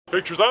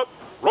Pictures up,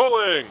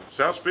 rolling,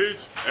 sound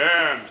speeds,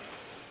 and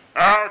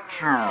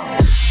action.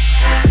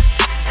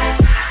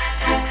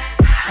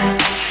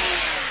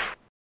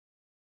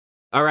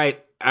 All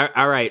right.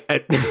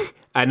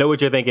 I know what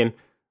you're thinking.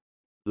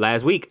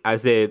 Last week, I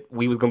said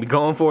we was going to be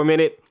gone for a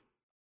minute.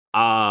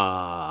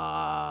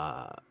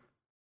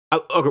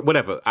 Okay,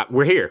 whatever.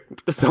 We're here.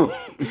 So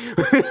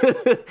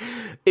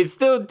it's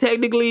still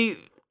technically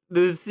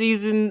the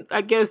season,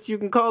 I guess you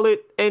can call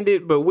it,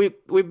 ended, but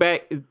we're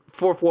back.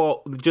 Fourth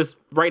wall. Just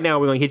right now,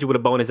 we're going to hit you with a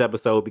bonus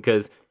episode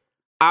because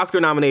Oscar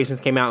nominations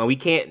came out and we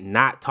can't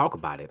not talk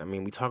about it. I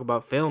mean, we talk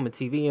about film and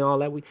TV and all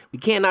that. We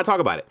can't not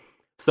talk about it.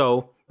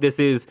 So this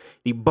is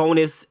the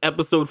bonus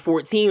episode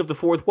 14 of The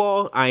Fourth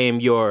Wall. I am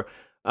your,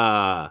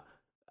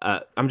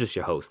 I'm just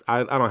your host.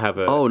 I don't have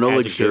a no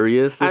adjective.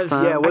 luxurious this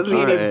time? Yeah,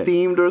 wasn't he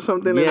steamed or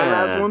something in the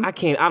last one?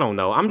 I don't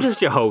know. I'm just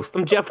your host.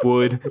 I'm Jeff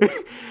Wood.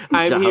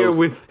 I'm here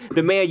with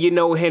the man you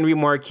know, Henry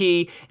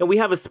Marquis, and we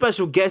have a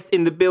special guest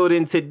in the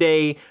building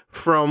today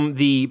from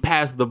the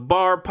Pass the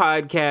Bar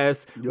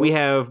podcast. Yep. We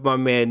have my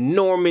man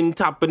Norman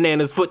Top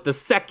Bananas Foote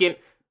II.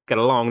 Got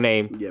a long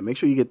name. Yeah, make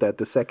sure you get that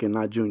the second,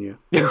 not Junior.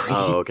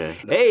 Oh, okay.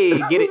 Hey,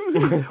 get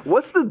it?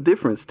 What's the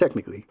difference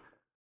technically?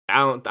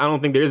 I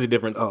don't think there is a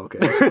difference. Oh, okay.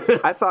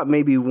 I thought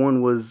maybe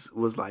one was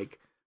like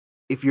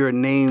if you're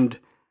named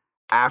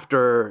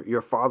after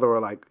your father, or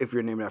like if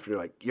you're named after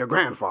like your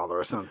grandfather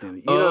or something.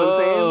 You know what I'm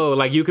saying? Oh,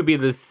 like you could be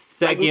the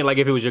second, like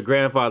if it was your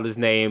grandfather's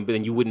name, but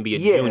then you wouldn't be a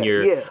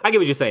junior. Yeah. I get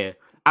what you're saying.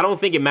 I don't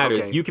think it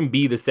matters. Okay. You can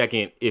be the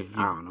second if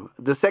you... I don't know.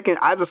 The second,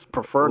 I just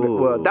preferred it.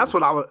 Well, that's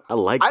what I was. I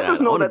like that. I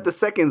just know that the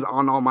second's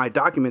on all my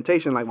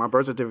documentation, like my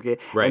birth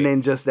certificate, right. And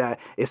then just that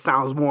it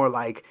sounds more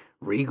like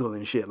regal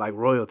and shit, like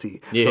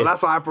royalty. Yeah. So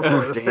that's why I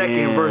prefer the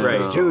second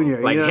versus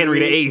Junior. Like Henry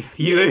VIII.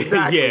 Yeah,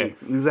 exactly. Yeah.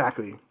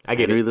 Exactly. I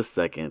get Henry it. the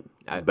Second,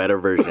 better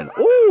version.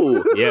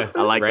 Ooh, yeah,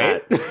 I like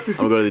right? that.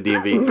 I'm gonna go to the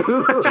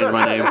DMV, change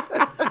my name,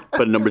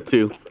 put number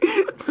 2.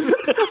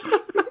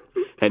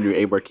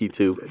 Henry A. Marquis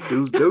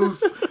 2.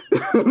 Deuce.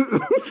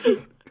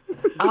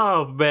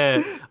 Oh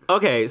man.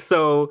 Okay,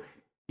 so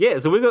yeah,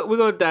 so we're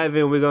gonna dive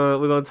in. We're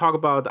gonna talk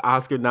about the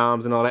Oscar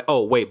noms and all that.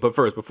 Oh wait, but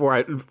first, before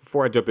I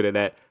jump into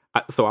that,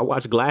 so I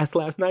watched Glass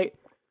last night.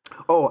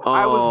 Oh,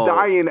 I was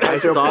dying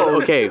at your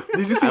post. Okay,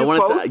 did you see his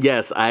post?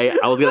 Yes, I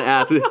was gonna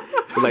ask. It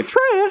was like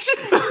trash.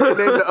 And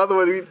then the other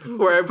one,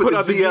 where I put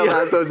out the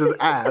GL, so it's just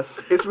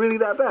ass. It's really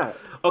that bad.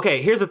 Okay,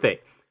 here's the thing.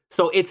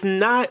 So it's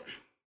not.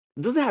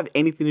 Does it have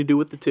anything to do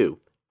with the two?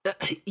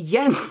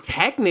 Yes,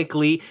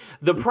 technically.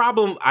 The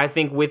problem I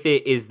think with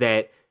it is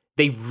that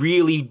they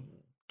really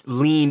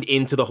leaned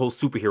into the whole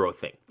superhero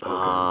thing.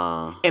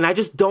 And I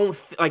just don't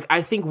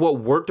I think what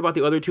worked about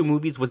the other two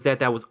movies was that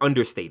was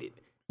understated,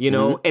 you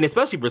know? And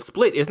especially for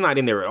Split, it's not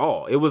in there at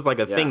all. It was like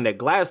a thing that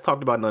Glass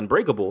talked about in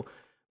Unbreakable,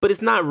 but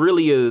it's not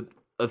really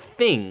a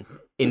thing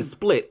in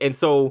Split. And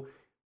so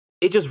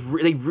it just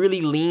they really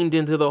leaned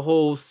into the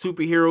whole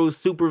superhero,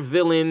 super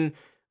villain,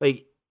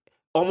 like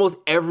almost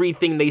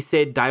everything they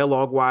said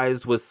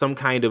dialogue-wise was some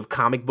kind of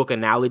comic book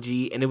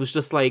analogy, and it was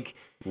just like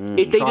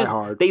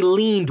they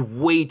leaned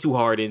way too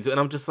hard into it, and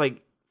I'm just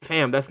like,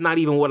 fam, that's not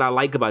even what I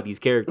like about these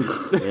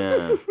characters.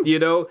 Yeah. You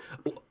know?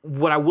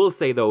 What I will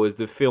say, though, is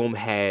the film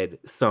had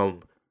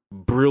some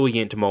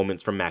brilliant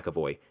moments from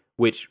McAvoy,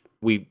 which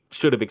we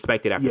should have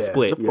expected after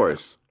Split. Of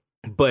course.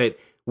 But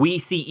we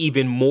see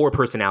even more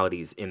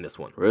personalities in this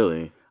one.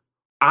 Really?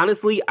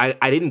 Honestly,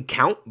 I didn't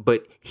count,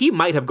 but he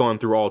might have gone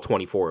through all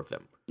 24 of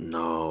them.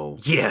 No.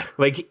 Yeah,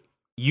 like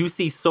you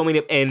see so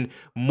many, and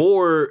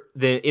more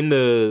than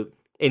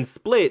in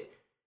Split,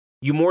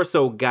 you more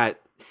so got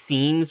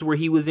scenes where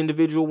he was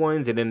individual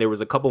ones, and then there was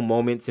a couple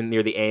moments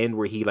near the end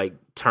where he like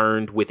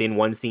turned within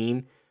one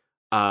scene.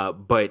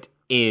 But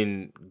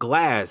in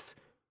Glass,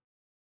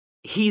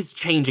 he's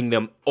changing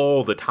them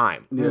all the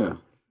time. Yeah.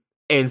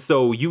 And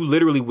so you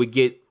literally would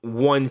get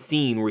one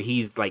scene where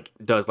he's like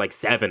does like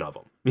 7 of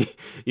them,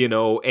 you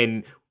know,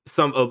 and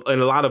a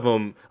lot of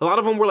them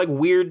were like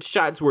weird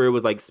shots where it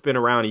would like spin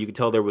around and you could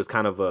tell there was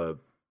kind of an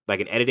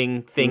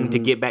editing thing to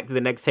get back to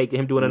the next take of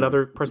him doing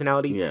another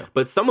personality. Yeah.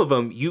 But some of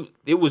them,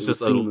 it was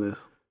just seamless.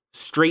 A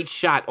straight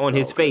shot on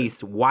his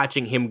face,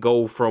 watching him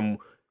go from,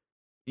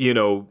 you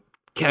know,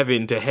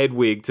 Kevin to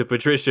Hedwig to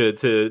Patricia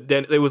to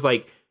then it was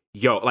like,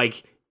 yo,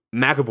 like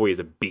McAvoy is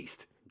a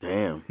beast.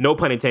 Damn. No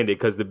pun intended,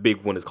 because the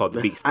big one is called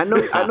the Beast. I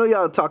know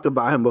y'all talked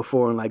about him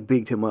before and like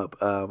bigged him up.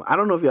 I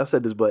don't know if y'all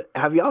said this, but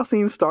have y'all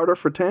seen Starter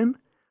for 10?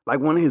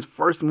 Like one of his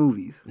first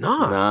movies.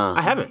 Nah,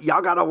 I haven't.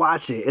 Y'all gotta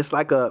watch it. It's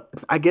like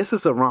I guess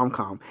it's a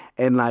rom-com.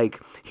 And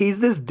like, he's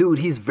this dude,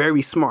 he's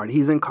very smart.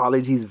 He's in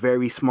college, he's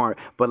very smart.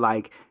 But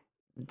like,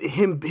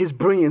 his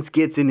brilliance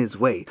gets in his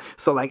way.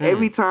 So like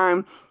every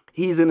time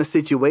he's in a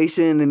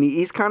situation and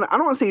he's kind of, I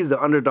don't want to say he's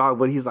the underdog,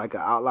 but he's like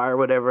an outlier or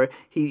whatever.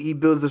 He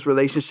builds this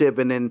relationship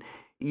and then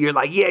you're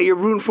like, yeah, you're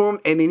rooting for him.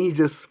 And then he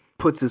just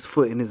puts his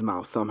foot in his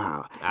mouth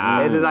somehow.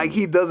 And then like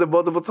he does it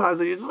multiple times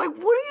and you're just like,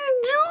 what are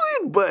you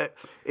doing? But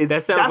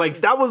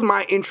that was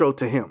my intro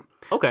to him.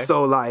 Okay.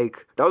 So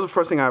like, that was the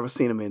first thing I ever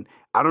seen him in.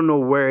 I don't know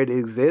where it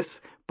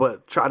exists,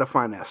 but try to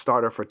find that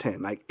starter for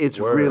 10. Like it's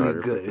Word. really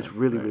Starter for good. 10. It's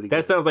really Right. really That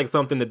good. sounds like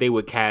something that they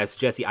would cast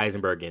Jesse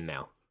Eisenberg in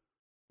now.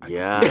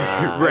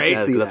 Yeah, Right?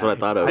 That's, see that's that. what I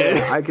thought of.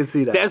 I can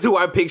see that. That's who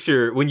I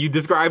picture when you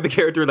describe the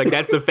character. Like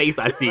that's the face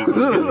I see. I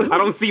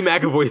don't see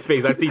McAvoy's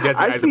face. I see Jesse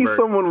I Eisenberg. see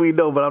someone we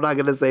know, but I'm not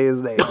gonna say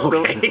his name.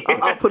 Okay. So,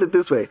 I'll put it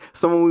this way: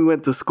 someone we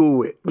went to school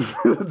with.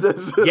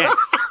 Yes.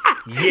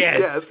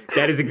 Yes.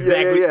 That is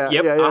exactly.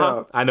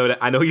 Yeah. I know that.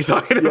 I know who you're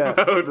talking Yeah,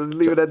 about. just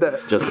leave it at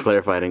that. Just to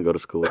clarify, I didn't go to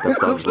school with them,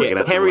 so I'm just looking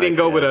Yeah, at them Henry like, didn't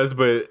go yeah. with us,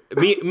 but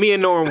me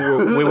and Norm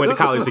we went to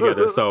college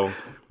together. So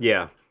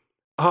yeah.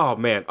 Oh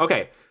man.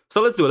 Okay.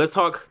 So let's do it. Let's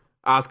talk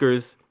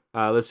Oscars.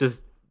 Let's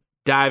just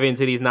dive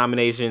into these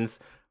nominations.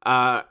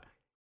 Yeah.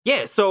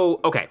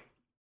 So okay.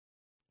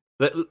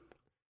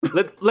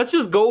 Let's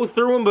just go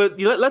through them, but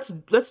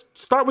let's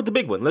start with the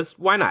big one.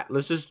 Why not?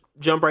 Let's just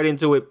jump right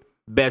into it.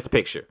 Best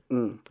Picture.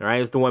 All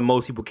right, it's the one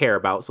most people care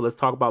about. So let's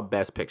talk about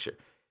Best Picture.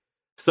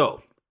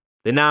 So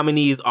the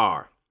nominees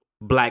are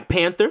Black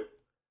Panther,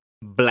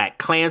 Black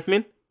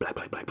Klansman,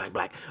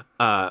 Black,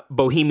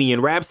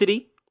 Bohemian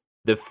Rhapsody,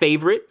 The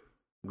Favorite,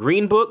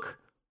 Green Book,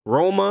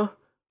 Roma,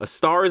 A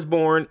Star Is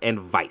Born, and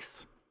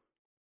Vice.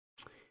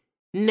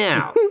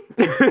 Now,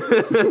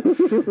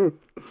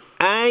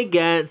 I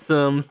got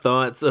some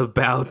thoughts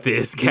about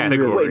this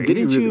category. Wait,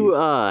 didn't you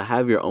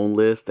have your own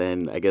list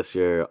and I guess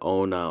your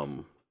own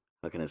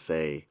how can I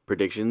say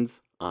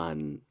predictions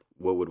on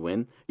what would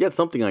win? You had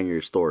something on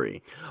your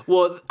story.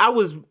 Well, I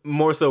was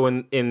more so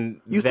in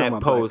You talking that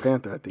about Black post.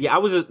 Panther, I think. Yeah, I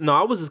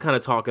was just kind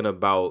of talking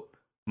about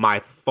my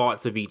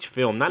thoughts of each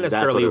film, not That's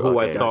necessarily what it- who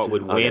I okay, thought gotcha.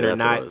 would Okay, win or that's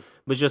what it not, was.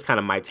 but just kind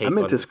of my take I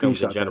meant on to the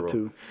films in screenshot that general.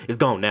 too. It's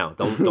gone now.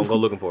 Don't go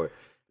looking for it.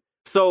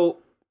 So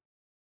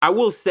I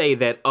will say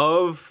that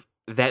of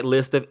that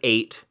list of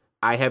 8,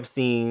 I have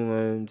seen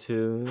 1,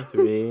 2,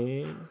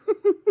 3,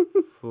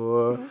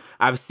 4.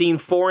 I've seen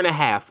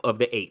 4.5 of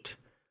the 8.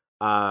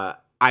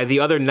 The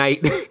other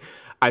night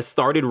I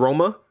started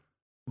Roma,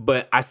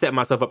 but I set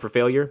myself up for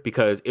failure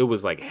because it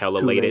was like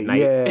hella Too late at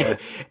night. Yeah,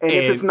 and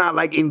if it's not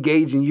like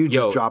engaging, you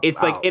just drop. it's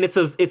out. like, and it's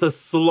a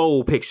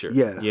slow picture.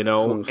 Yeah, you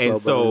know, some and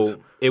slow so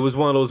it was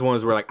one of those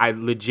ones where like I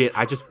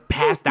just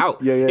passed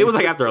out. Yeah. It was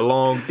like after a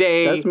long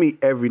day. That's me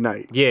every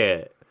night.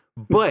 Yeah,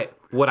 but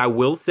what I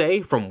will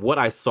say from what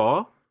I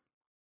saw,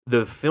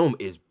 the film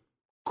is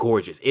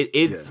gorgeous. It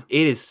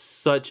is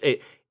such a.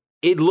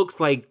 It looks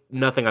like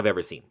nothing I've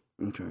ever seen.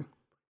 Okay.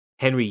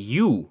 Henry,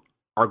 you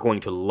are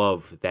going to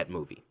love that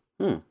movie.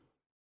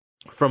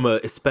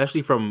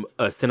 Especially from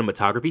a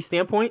cinematography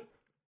standpoint,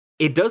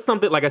 it does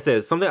something, like I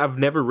said, something I've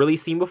never really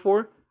seen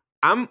before.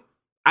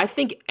 I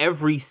think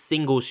every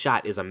single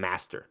shot is a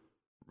master.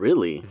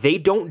 Really? They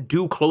don't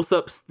do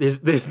close-ups.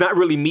 There's not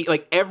really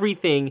like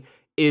everything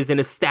is an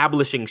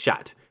establishing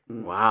shot.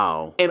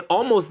 Wow. And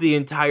almost the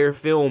entire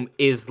film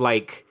is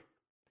like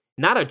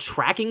not a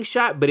tracking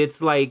shot, but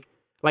it's like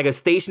a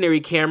stationary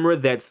camera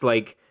that's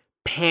like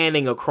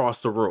panning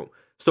across the room.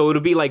 So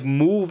it'll be like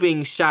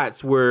moving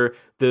shots where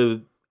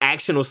the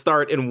action will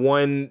start in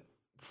one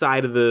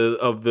side of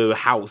the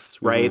house,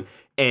 right?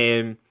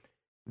 And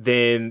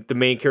then the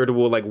main character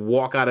will like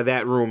walk out of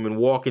that room and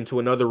walk into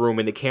another room,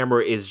 and the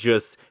camera is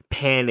just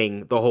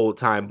panning the whole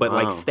time, but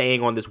like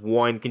staying on this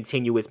one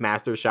continuous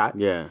master shot.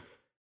 Yeah.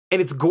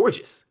 And it's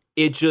gorgeous.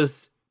 It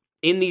just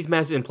in these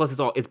masters, and plus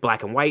it's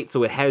black and white,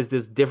 so it has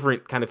this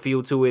different kind of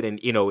feel to it.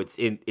 And you know, it's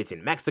in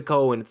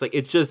Mexico, and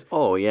it's just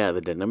Oh yeah,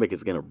 the dynamic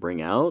is gonna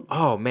bring out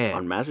oh man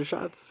on master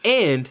shots.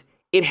 And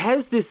it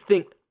has this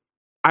thing.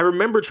 I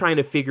remember trying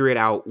to figure it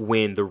out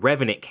when The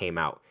Revenant came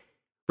out.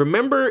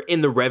 Remember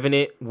in The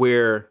Revenant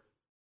where,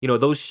 you know,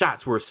 those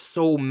shots were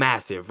so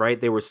massive,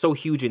 right? They were so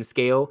huge in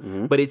scale,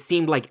 but it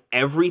seemed like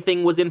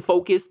everything was in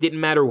focus.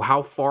 Didn't matter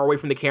how far away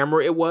from the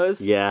camera it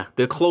was. Yeah.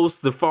 The close,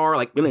 the far,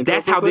 like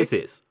that's how this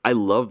is. I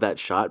love that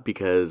shot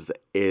because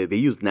they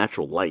used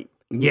natural light.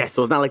 Yes.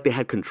 So it's not like they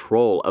had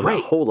control of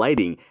that whole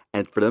lighting,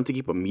 and for them to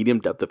keep a medium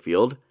depth of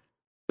field,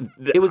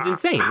 it was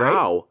insane, right?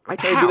 How? I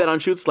can't do that on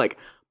shoots like,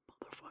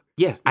 motherfucker.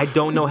 Yeah, I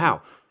don't know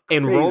how.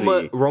 And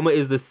Crazy. Roma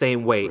is the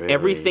same way. Really?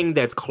 Everything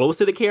that's close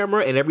to the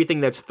camera and everything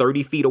that's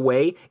 30 feet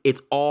away,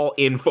 it's all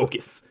in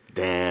focus.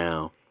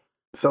 Damn.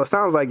 So it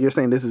sounds like you're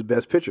saying this is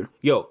best picture.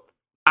 Yo,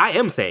 I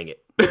am saying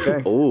it.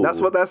 Okay. Ooh. That's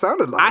what that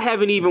sounded like. I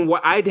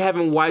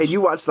haven't watched. And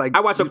you watched like I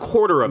watched a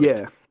quarter of Yeah.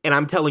 it, and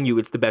I'm telling you,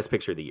 it's the best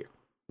picture of the year.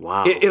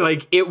 Wow.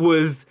 It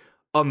was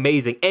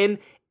amazing. And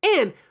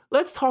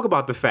let's talk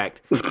about the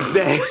fact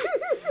that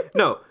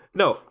no,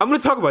 I'm going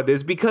to talk about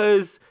this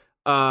because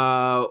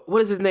what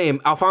is his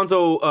name?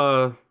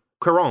 Alfonso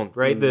Cuarón,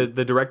 right? The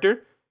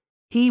director.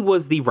 He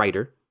was the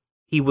writer.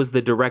 He was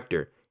the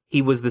director.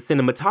 He was the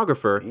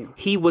cinematographer. Damn.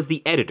 He was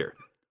the editor.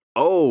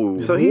 Oh.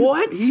 So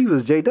What? he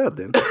was J-Dub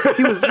then.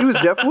 He was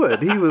Jeff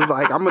Wood. He was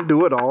like, I'm gonna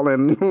do it all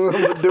and I'm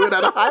gonna do it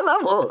at a high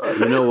level.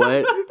 You know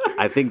what?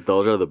 I think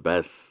those are the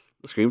best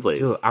screenplays.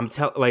 Dude, I'm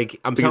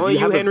because telling you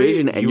have Henry, a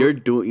vision and you're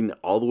doing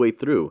all the way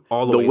through.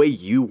 All the the way. way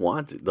you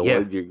want it, the Yeah.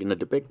 way you're gonna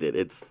depict it.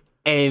 It's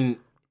And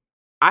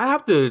I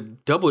have to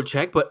double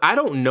check, but I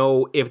don't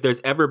know if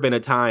there's ever been a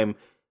time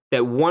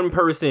that one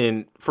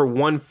person for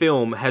one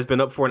film has been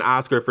up for an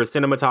Oscar for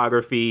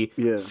cinematography,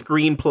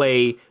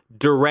 screenplay,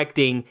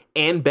 directing,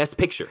 and Best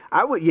Picture.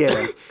 I would,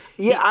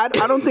 I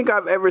don't think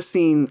I've ever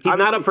seen. He's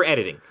not up for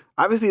editing.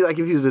 Obviously, like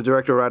if he's the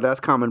director, right, that's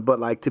common. But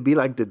like to be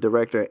like the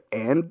director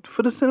and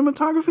for the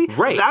cinematography,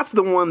 right? That's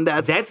the one.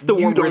 That's the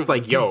one where it's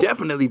like, yo, you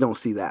definitely don't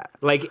see that.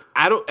 Like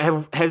I don't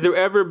have. Has there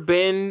ever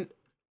been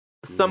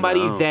somebody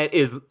that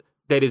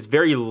is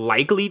very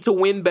likely to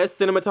win Best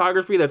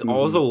Cinematography? That's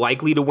also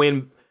likely to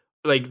win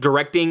like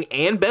directing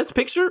and Best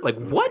Picture? Like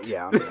what?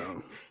 Yeah, I don't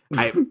know.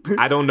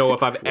 I don't know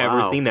if I've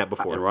ever seen that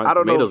before. I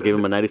don't know. Gave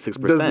him a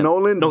 96%. Does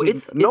Nolan? No,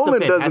 it's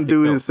Nolan doesn't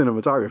do film. his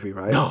cinematography,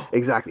 right? No,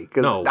 exactly.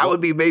 Because that would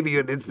be maybe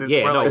an instance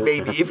where like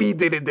maybe if he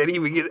did it, then he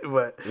would get it.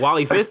 But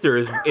Wally Pfister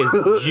is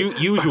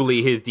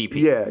usually his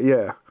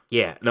DP.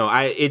 Yeah. No,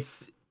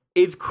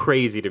 it's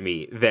crazy to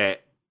me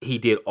that he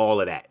did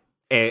all of that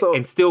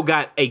and still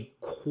got a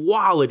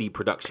quality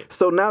production.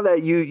 So now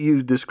that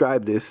you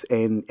described this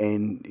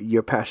and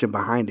your passion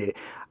behind it,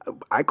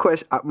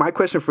 my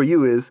question for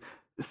you is,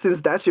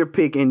 since that's your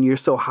pick and you're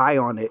so high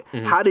on it,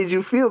 how did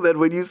you feel that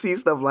when you see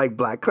stuff like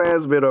Black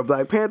Klansman or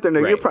Black Panther, and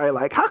you're probably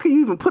like, how can you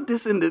even put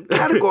this in the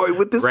category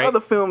with this other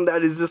film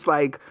that is just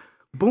like,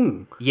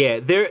 boom? Yeah,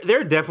 there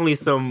are definitely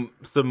some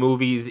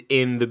movies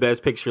in the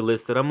Best Picture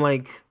list that I'm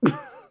like,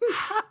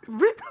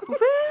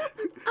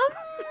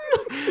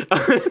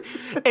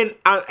 and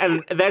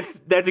that's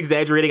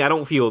exaggerating. I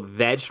don't feel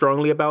that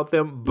strongly about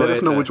them. But let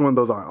us know which one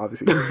those are,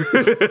 obviously.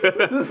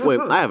 Wait,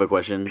 I have a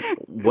question.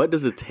 What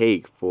does it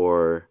take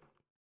for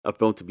a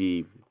film to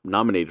be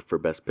nominated for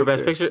Best Picture? For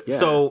Best Picture? Yeah.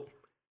 So,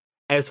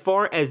 as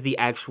far as the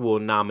actual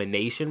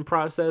nomination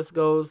process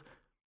goes,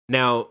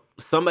 now,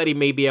 somebody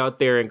may be out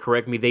there and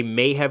correct me. They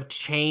may have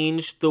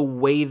changed the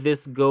way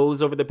this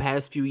goes over the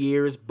past few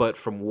years, but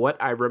from what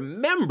I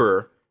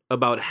remember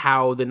about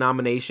how the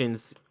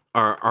nominations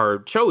are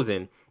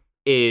chosen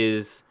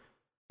is,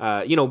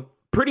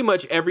 pretty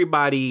much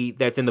everybody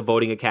that's in the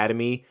voting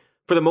academy,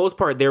 for the most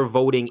part, they're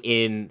voting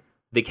in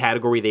the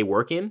category they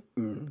work in.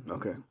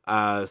 Okay.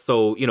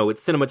 So,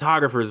 it's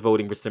cinematographers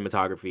voting for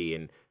cinematography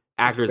and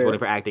actors voting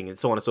for acting and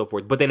so on and so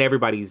forth. But then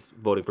everybody's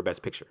voting for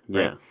Best Picture.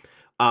 Right?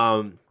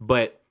 Yeah.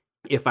 But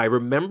if I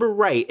remember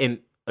right, and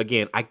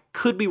again, I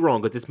could be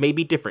wrong because this may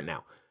be different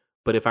now,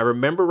 but if I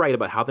remember right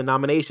about how the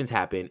nominations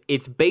happen,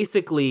 it's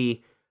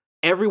basically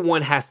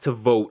everyone has to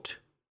vote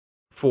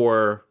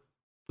for,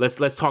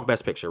 let's talk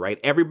Best Picture, right?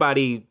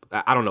 Everybody,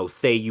 I don't know,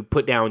 say you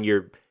put down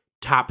your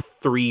top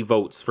 3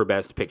 votes for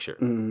Best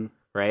Picture,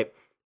 right?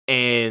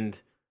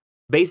 And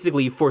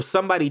basically for a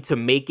film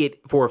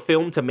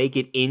to make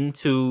it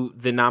into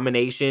the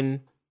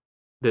nomination,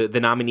 the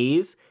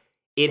nominees,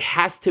 it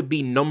has to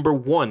be number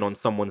 1 on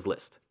someone's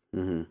list.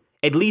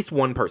 At least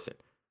one person,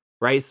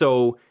 right?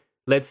 So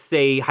let's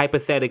say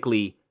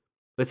hypothetically,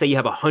 you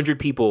have 100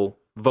 people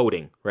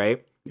voting,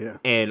 right? Yeah.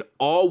 And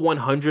all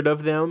 100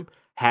 of them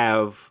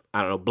have, I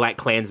don't know, Black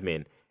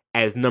Klansman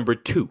as number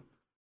 2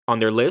 on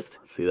their list.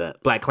 See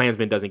that? Black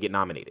Klansman doesn't get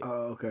nominated.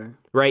 Oh, okay.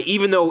 Right?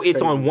 Even though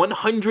it's on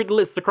 100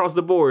 lists across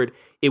the board,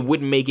 it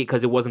wouldn't make it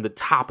because it wasn't the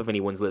top of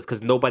anyone's list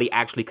because nobody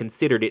actually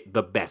considered it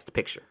the best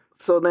picture.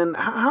 So then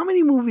how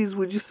many movies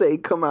would you say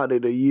come out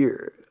in a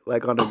year?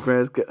 Like on the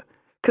grand scale?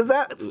 Because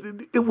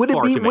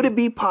would it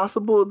be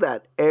possible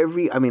that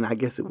I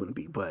guess it wouldn't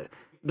be, but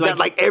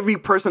that every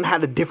person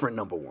had a different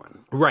number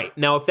 1. Right.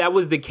 Now, if that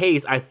was the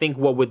case, I think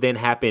what would then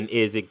happen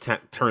is it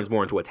turns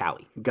more into a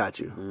tally. Got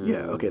you.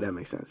 Yeah, okay, that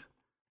makes sense.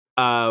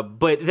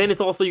 But then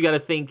it's also, you got to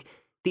think,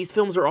 these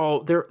films are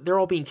all, they're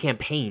all being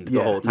campaigned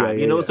the whole time,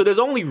 you know? So there's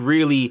only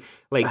really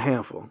like a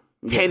handful.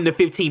 10 to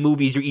 15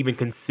 movies you're even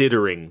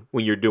considering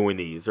when you're doing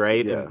these,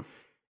 right? Yeah.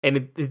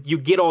 And you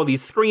get all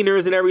these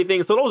screeners and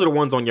everything. So those are the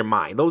ones on your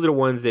mind. Those are the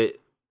ones that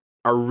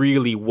are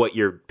really what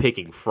you're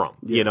picking from,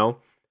 you know?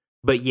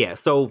 But yeah,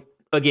 so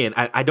again,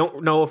 I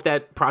don't know if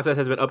that process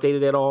has been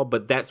updated at all,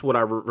 but that's what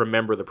I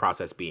remember the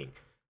process being.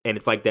 And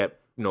it's like that,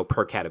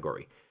 per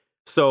category.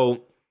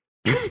 So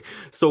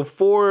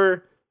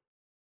for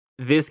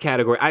this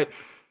category, I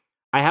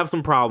have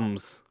some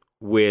problems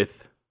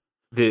with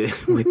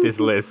with this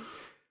list.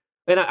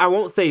 And I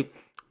won't say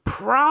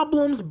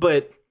problems,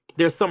 but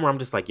there's some where I'm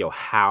just like, yo,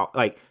 how?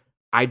 Like,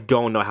 I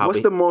don't know how.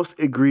 What's the most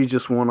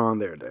egregious one on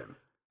there then?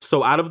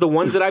 So out of the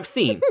ones that I've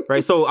seen,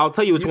 right? So I'll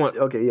tell you which one.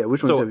 Okay, yeah,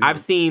 which one? So I've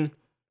seen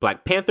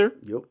Black Panther,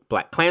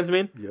 Black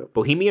Klansman,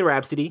 Bohemian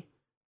Rhapsody,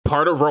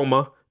 Part of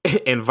Roma,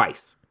 and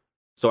Vice.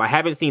 So I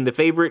haven't seen The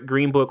Favorite,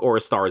 Green Book, or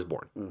A Star Is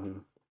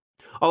Born.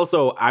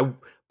 Also, I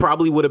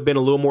probably would have been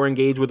a little more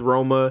engaged with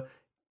Roma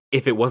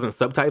if it wasn't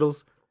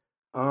subtitles.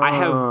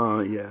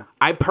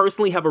 I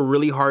personally have a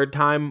really hard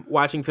time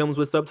watching films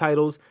with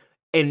subtitles,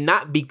 and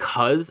not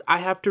because I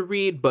have to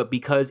read, but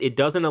because it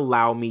doesn't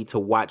allow me to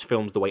watch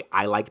films the way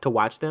I like to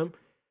watch them.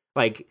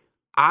 Like,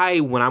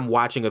 when I'm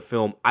watching a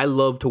film, I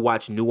love to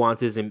watch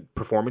nuances in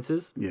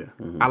performances. Yeah.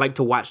 I like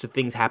to watch the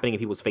things happening in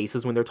people's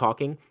faces when they're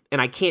talking. And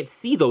I can't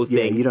see those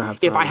things you don't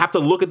have if I have to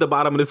look at the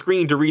bottom of the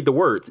screen to read the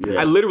words. Yeah.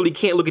 I literally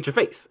can't look at your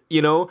face,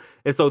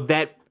 And so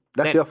that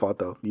That's your fault,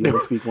 though. You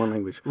don't speak one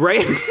language.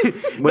 Right?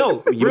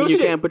 No, you shit.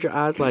 can't put your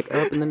eyes like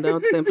up and then down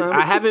at the same time.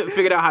 I haven't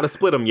figured out how to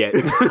split them yet.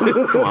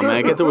 Come on,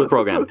 man. Get with the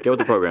program. Get with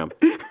the program.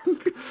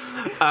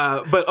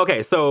 But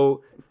okay,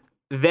 so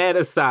that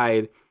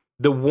aside,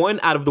 the one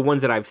out of the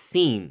ones that I've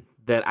seen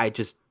that I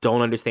just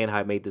don't understand how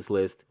I made this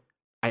list.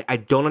 I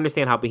don't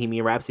understand how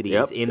Bohemian Rhapsody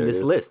is in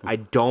this list. I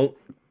don't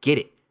get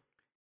it.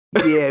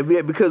 Yeah,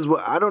 because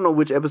I don't know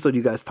which episode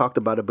you guys talked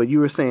about it, but you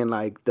were saying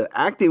like the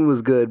acting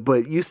was good,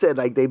 but you said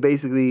like they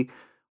basically,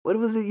 what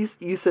was it?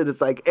 You said it's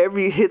like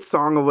every hit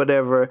song or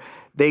whatever,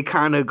 they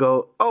kind of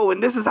go, oh,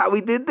 and this is how we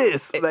did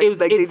this. Like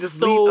they just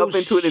so lead up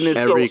into it, and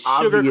it's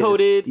so sugar obvious.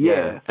 coated.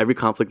 Yeah. Every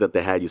conflict that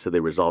they had, you said they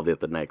resolved it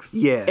the next.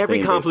 Yeah. Every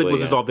scene, conflict was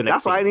basically, resolved the next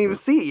That's why I scene. didn't even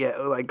see it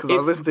yet. Like, because I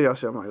was listening to y'all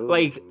shit, I'm like, ooh.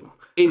 Like,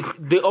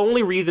 the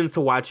only reasons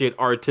to watch it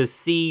are to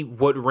see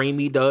what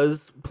Raimi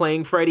does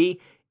playing Freddy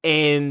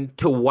and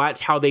to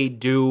watch how they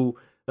do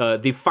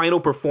the final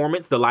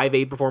performance, the Live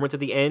Aid performance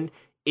at the end,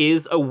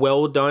 is a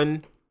well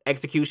done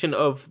execution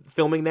of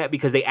filming that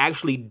because they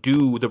actually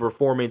do the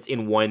performance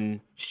in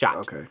one shot.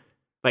 Okay.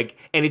 Like,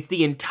 and it's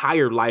the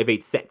entire Live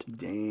Aid set.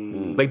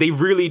 Dang. Like, they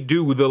really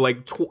do the,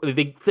 like,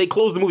 they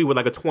close the movie with,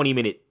 like, a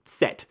 20-minute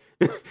set.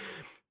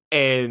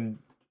 And,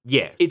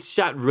 yeah, it's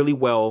shot really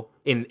well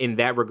in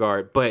that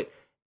regard. But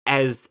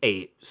as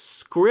a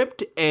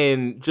script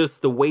and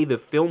just the way the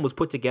film was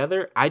put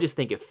together, I just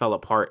think it fell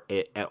apart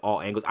at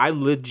all angles. I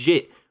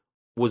legit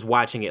was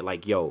watching it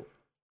like, yo,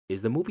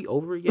 is the movie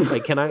over yet?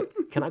 Like, can I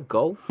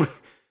go?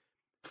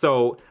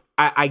 So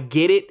I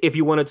get it if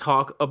you want to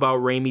talk about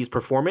Raimi's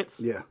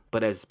performance. Yeah.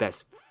 But as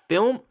best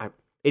film,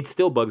 it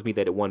still bugs me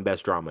that it won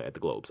best drama at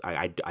the Globes.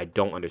 I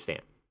don't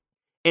understand.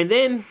 And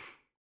then,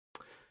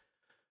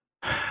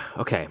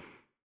 okay.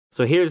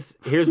 So here's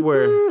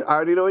where I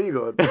already know where you're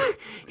going.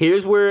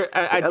 here's where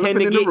I tend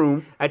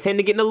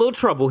to get in a little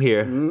trouble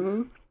here.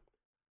 Mm-hmm.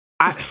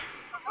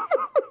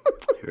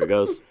 Here it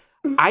goes.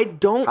 I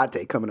don't. Hot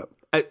take coming up.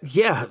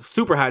 Yeah,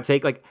 super hot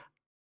take. Like,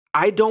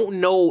 I don't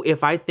know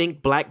if I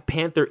think Black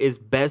Panther is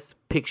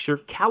best picture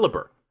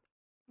caliber.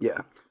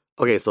 Yeah.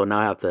 Okay, so now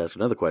I have to ask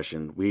another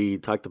question. We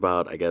talked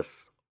about, I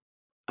guess,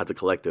 as a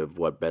collective,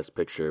 what best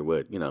picture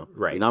would, be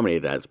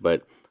nominated as.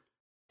 But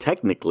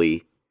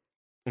technically,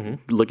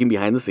 looking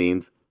behind the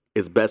scenes,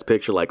 is best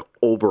picture like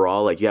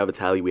overall? Like, you have a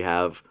tally. We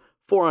have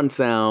 4 on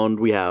sound.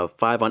 We have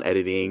 5 on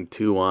editing,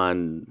 2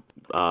 on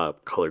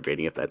color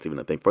grading, if that's even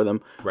a thing for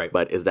them. Right.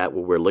 But is that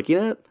what we're looking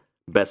at?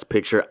 Best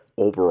picture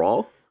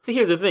overall? See,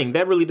 here's the thing.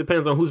 That really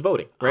depends on who's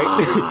voting,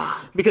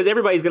 right? Because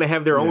everybody's going to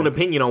have their own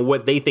opinion on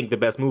what they think the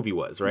best movie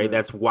was, right?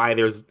 That's why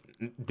there's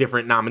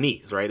different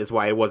nominees, right? That's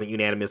why it wasn't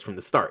unanimous from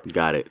the start.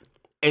 Got it.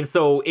 And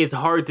so it's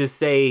hard to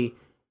say,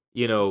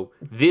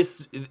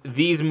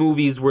 these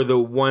movies were the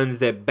ones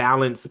that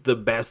balanced the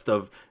best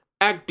of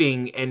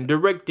acting and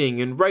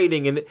directing and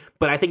writing.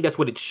 But I think that's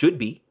what it should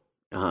be.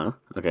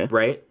 Okay.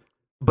 Right?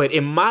 But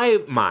in my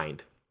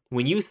mind,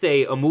 when you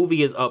say a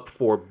movie is up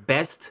for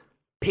best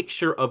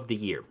picture of the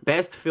year,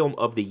 best film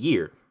of the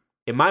year,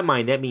 in my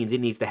mind, that means it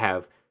needs to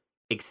have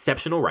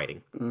exceptional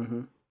writing,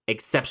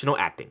 exceptional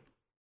acting,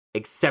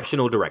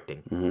 exceptional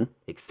directing,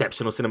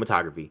 exceptional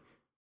cinematography,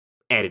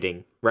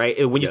 editing,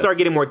 right? When you start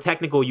getting more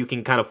technical, you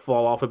can kind of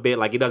fall off a bit.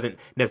 Like, it doesn't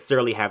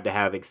necessarily have to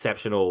have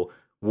exceptional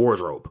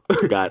wardrobe,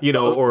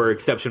 or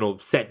exceptional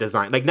set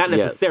design. Like, not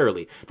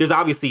necessarily. There's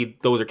obviously,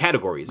 those are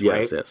categories,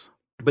 right? Yes.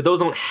 But those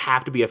don't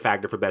have to be a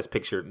factor for best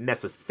picture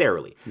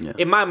necessarily. Yeah.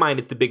 In my mind,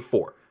 it's the big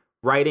 4.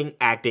 Writing,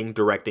 acting,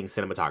 directing,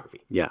 cinematography.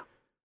 Yeah.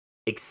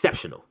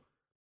 Exceptional.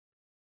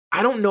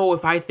 I don't know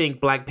if I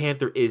think Black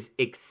Panther is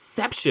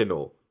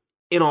exceptional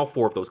in all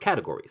 4 of those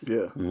categories.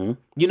 Yeah. Mm-hmm.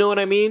 You know what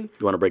I mean?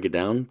 You want to break it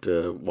down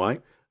to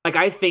why? Like,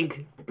 I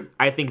think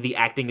the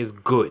acting is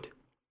good.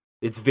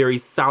 It's very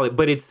solid,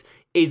 but it's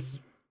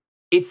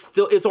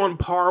on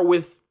par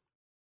with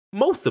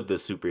most of the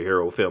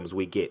superhero films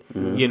we get,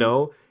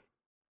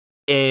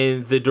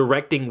 And the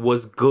directing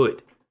was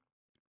good.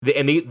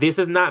 This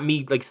is not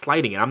me like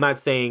slighting it. I'm not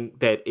saying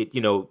that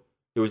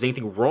there was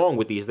anything wrong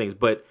with these things,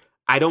 but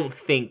I don't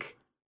think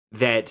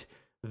that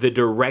the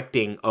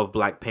directing of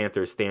Black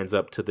Panther stands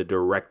up to the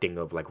directing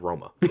of like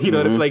Roma. You know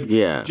what I mean? Like,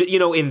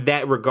 in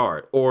that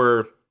regard.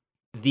 Or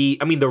the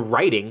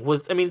writing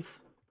was,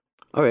 it's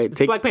all right. It's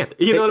Black Panther.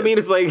 You know what I mean?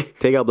 It's like,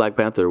 take out Black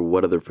Panther.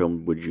 What other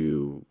film would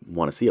you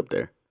want to see up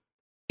there?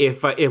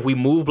 If we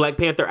move Black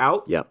Panther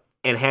out,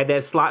 and had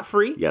that slot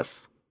free,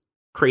 yes,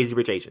 Crazy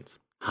Rich Asians.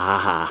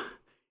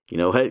 You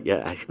know what?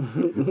 Yeah,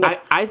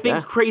 I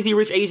think Crazy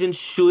Rich Asians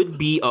should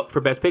be up for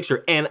Best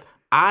Picture, and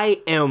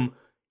I am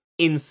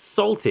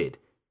insulted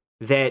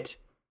that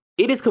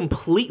it is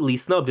completely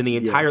snubbed in the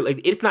entire.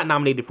 Like, it's not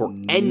nominated for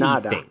anything.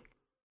 Nada.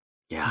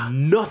 Yeah,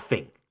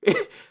 nothing.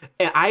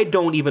 And I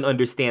don't even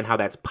understand how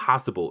that's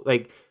possible.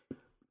 Like,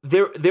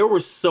 there were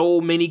so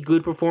many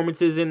good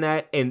performances in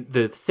that, and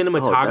the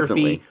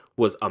cinematography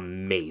was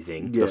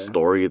amazing. The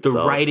story itself,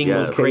 the writing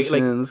was great.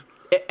 Like,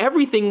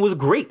 everything was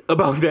great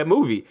about that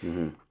movie.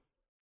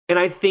 And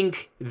I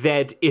think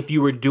that if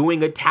you were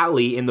doing a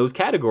tally in those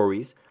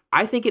categories,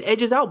 I think it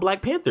edges out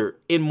Black Panther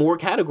in more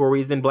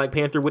categories than Black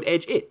Panther would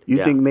edge it.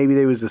 You think maybe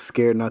they was just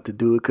scared not to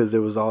do it because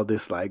there was all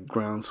this like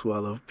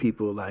groundswell of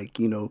people like,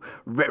 you know,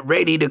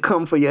 ready to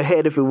come for your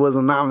head if it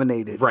wasn't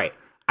nominated. Right.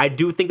 I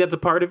do think that's a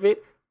part of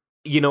it.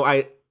 You know,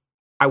 I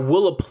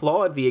will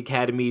applaud the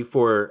Academy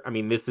for, I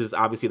mean, this is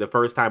obviously the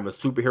first time a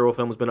superhero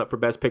film has been up for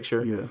Best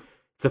Picture. Yeah.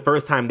 It's the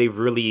first time they've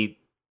really,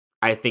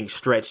 I think,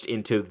 stretched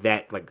into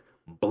that like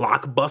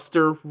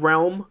blockbuster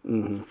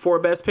realm for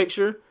Best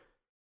Picture.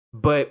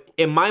 But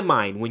in my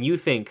mind, when you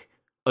think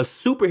a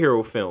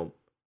superhero film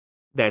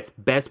that's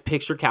Best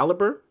Picture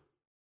caliber,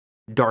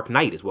 Dark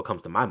Knight is what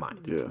comes to my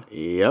mind. Yeah.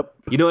 Yep.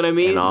 You know what I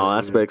mean? In all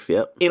aspects,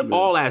 yep. In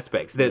all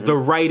aspects. The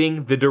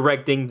writing, the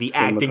directing, the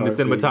acting, the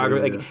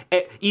cinematography,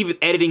 like even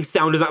editing,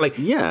 sound design. Like,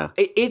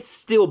 it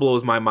still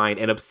blows my mind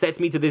and upsets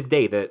me to this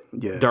day that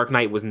Dark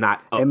Knight was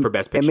not up for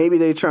Best Picture. And maybe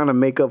they're trying to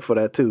make up for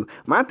that too.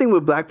 My thing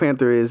with Black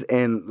Panther is,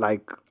 and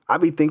like, I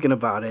be thinking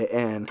about it,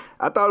 and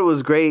I thought it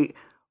was great,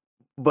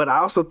 but I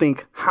also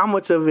think how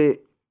much of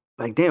it,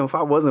 like, damn, if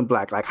I wasn't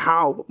black, like,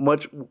 how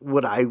much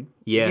would I,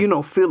 you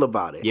know, feel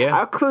about it? Yeah.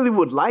 I clearly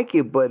would like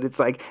it, but it's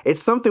like,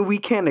 it's something we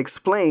can't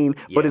explain,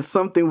 but it's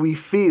something we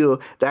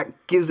feel that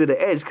gives it an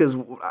edge. Because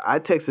I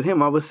texted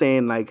him, I was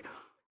saying, like,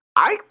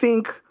 I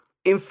think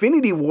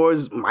Infinity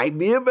Wars might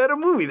be a better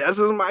movie. That's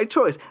just my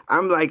choice.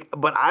 I'm like,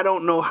 but I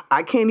don't know.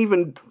 I can't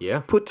even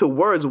put to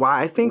words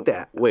why I think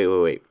that.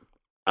 Wait.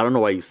 I don't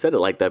know why you said it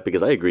like that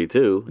because I agree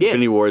too. Yeah,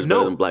 Infinity War is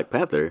better than Black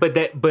Panther. But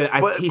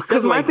he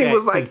said my like thing that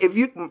was like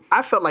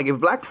I felt like if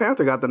Black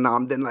Panther got the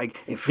nom, then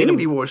like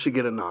Infinity War should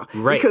get a nom.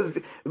 Right. Because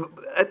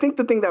I think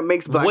the thing that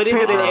makes Black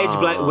Panther edges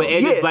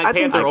Black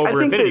Panther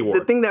over Infinity War?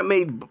 The thing that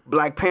made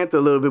Black Panther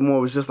a little bit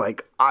more was just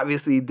like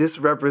obviously this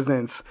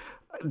represents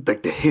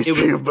like the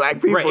history of black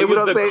people. Right. It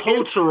was the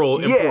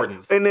cultural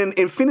importance. And then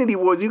Infinity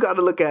Wars, you got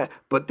to look at,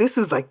 but this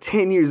is like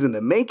 10 years in the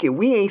making.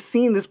 We ain't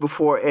seen this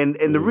before. And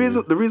the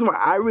reason why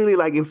I really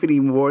like Infinity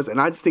Wars, and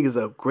I just think it's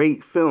a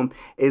great film,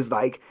 is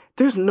like,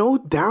 there's no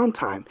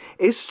downtime.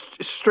 It's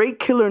straight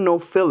killer, no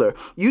filler.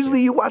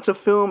 Usually you watch a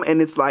film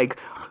and it's like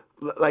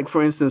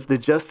for instance, the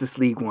Justice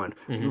League one.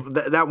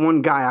 That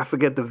one guy, I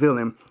forget the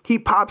villain. He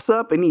pops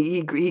up and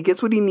he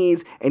gets what he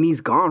needs and he's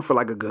gone for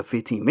like a good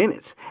 15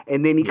 minutes.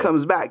 And then he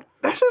comes back.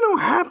 That shit don't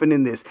happen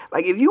in this.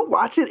 Like if you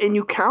watch it and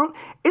you count,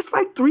 it's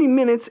like 3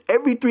 minutes.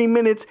 Every 3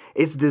 minutes,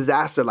 it's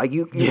disaster. Like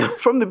you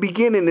from the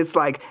beginning, it's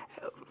like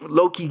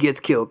Loki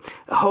gets killed.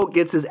 Hulk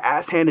gets his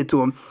ass handed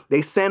to him.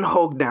 They send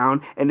Hulk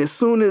down, and as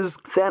soon as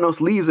Thanos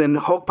leaves and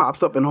Hulk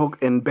pops up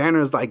and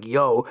Banner's like,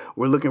 yo,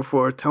 we're looking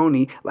for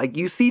Tony. Like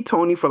you see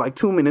Tony for like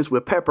 2 minutes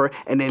with Pepper,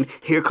 and then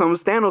here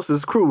comes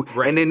Thanos' crew.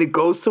 Right. And then it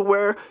goes to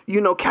where, you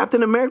know,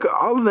 Captain America,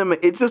 all of them,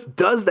 it just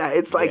does that.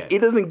 It's like it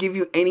doesn't give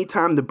you any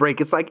time to break.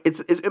 It's like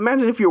it's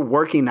imagine if you're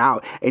working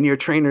out and your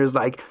trainer is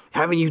like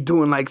having you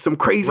doing like some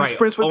crazy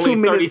sprints for only 2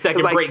 minutes.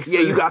 30-second like, breaks.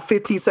 Yeah, you got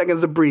 15 seconds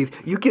to breathe.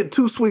 You get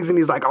 2 swigs and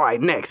he's like, all right,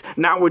 next.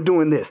 Now we're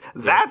doing this.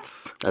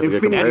 That's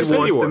Infinity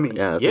Wars to me.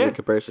 Yeah, that's a good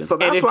comparison. So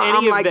that's why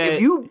I'm like, if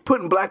you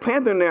putting Black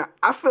Panther in there,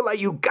 I feel like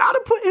you gotta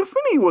put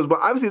Infinity Wars, but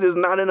obviously there's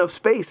not enough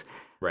space.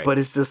 Right. But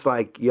it's just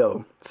like,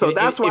 yo. So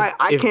that's why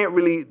I can't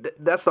really.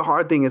 That's the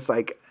hard thing. It's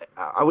like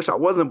I wish I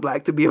wasn't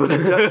black to be able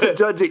to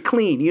judge it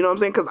clean. You know what I'm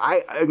saying? Because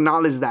I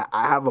acknowledge that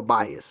I have a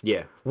bias.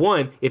 Yeah.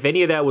 One, if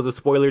any of that was a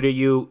spoiler to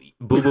you,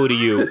 boo boo to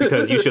you,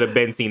 because you should have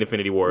been seen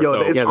Infinity War. Yo,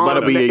 so it's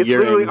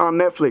literally on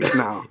Netflix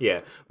now.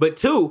 Yeah. But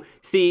two,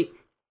 see,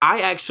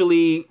 I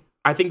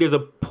think there's a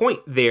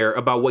point there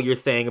about what you're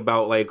saying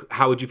about like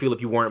how would you feel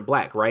if you weren't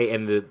black, right?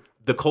 And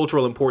the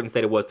cultural importance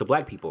that it was to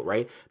black people,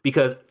 right?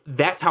 Because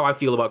that's how I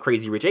feel about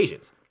Crazy Rich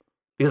Asians.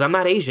 Because I'm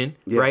not Asian,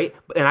 right?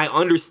 And I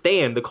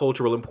understand the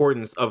cultural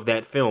importance of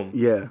that film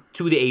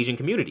to the Asian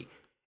community.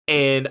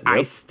 And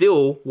I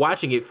still,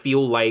 watching it,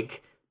 feel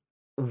like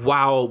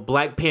while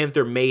Black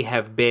Panther may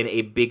have been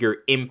a bigger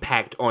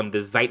impact on the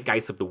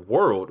zeitgeist of the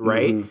world,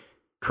 right?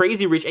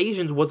 Crazy Rich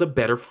Asians was a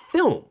better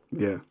film.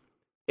 Yeah.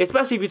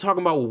 Especially if you're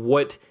talking about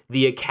what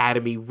the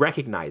Academy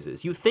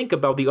recognizes. You think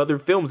about the other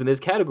films in this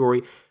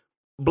category,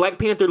 Black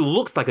Panther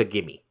looks like a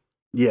gimme.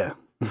 Yeah.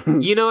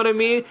 You know what I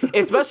mean?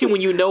 Especially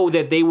when you know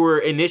that they were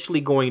initially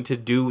going to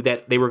do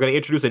that. They were going to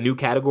introduce a new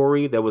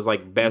category that was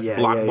like best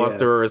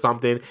blockbuster or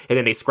something. And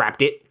then they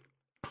scrapped it.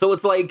 So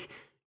it's like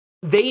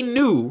they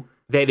knew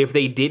that if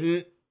they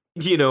didn't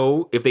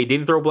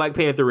throw Black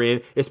Panther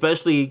in,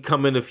 especially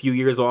coming a few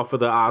years off of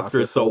the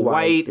Oscars So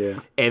White,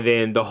 and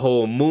then the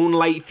whole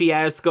Moonlight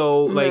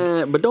fiasco.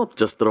 But don't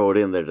just throw it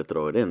in there to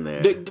throw it in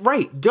there.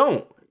 Right,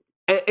 don't.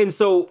 And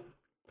so,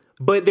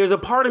 but there's a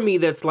part of me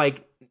that's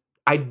like,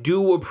 I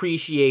do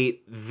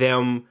appreciate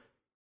them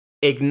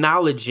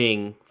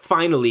acknowledging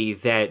finally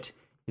that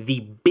the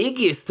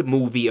biggest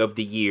movie of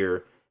the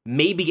year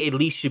maybe at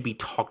least should be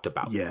talked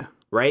about. Yeah.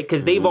 Right?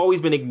 Because they've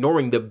always been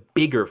ignoring the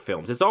bigger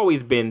films. It's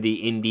always been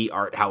the indie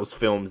art house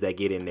films that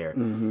get in there.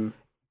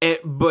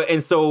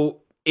 And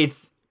so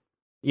it's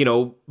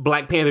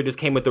Black Panther just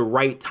came at the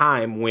right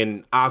time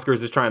when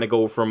Oscars is trying to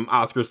go from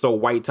Oscars so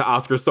white to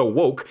Oscars so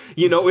woke.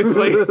 It's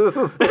like,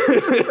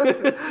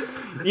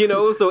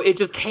 so it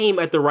just came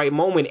at the right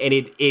moment, and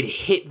it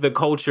hit the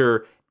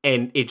culture,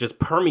 and it just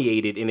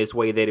permeated in this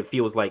way that it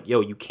feels like,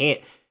 you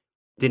can't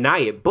deny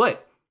it.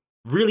 But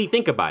really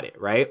think about it,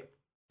 right?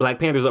 Black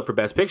Panther's up for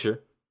Best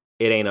Picture.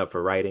 It ain't up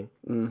for writing.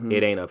 Mm-hmm.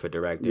 It ain't up for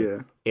directing. Yeah.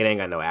 It ain't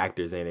got no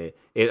actors in it.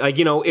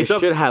 It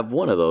should have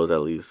one of those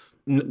at least.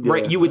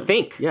 Right, you would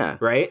think. Yeah.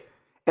 Right?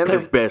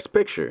 Because Best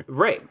Picture.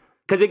 Right.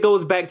 Because it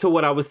goes back to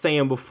what I was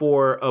saying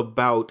before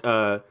about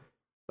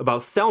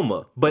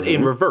Selma, but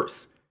in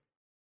reverse.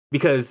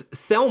 Because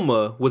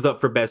Selma was up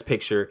for Best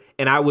Picture,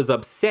 and I was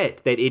upset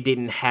that it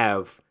didn't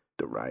have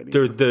the writing,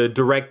 the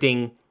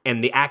directing,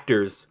 and the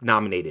actors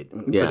nominated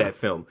for that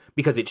film,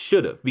 because it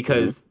should have,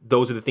 because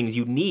those are the things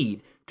you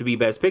need to be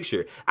Best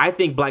Picture. I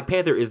think Black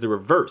Panther is the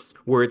reverse,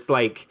 where it's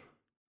like,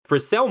 for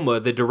Selma,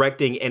 the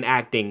directing and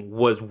acting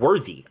was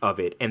worthy of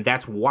it, and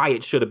that's why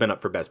it should have been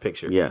up for Best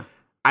Picture. Yeah.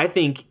 I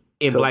think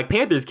in Black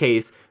Panther's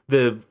case,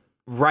 the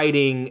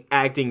writing,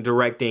 acting,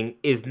 directing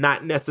is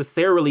not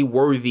necessarily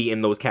worthy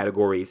in those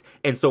categories,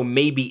 and so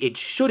maybe it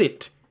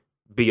shouldn't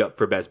be up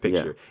for Best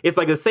Picture. Yeah. It's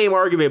like the same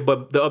argument,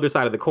 but the other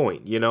side of the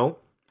coin,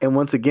 And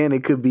once again,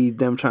 it could be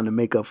them trying to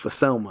make up for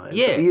Selma.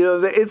 Yeah.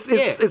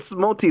 It's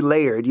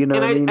multi-layered,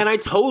 what I mean? And I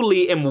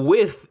totally am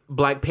with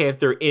Black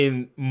Panther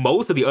in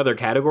most of the other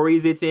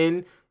categories it's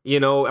in.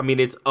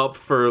 It's up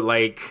for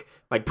like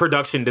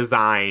production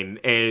design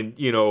and,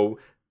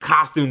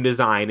 costume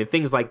design and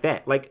things like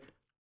that. Like,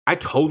 I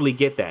totally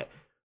get that.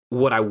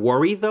 What I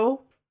worry,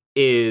 though,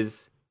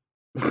 is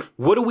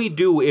what do we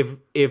do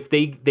if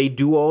they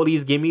do all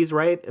these gimmies,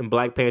 right? And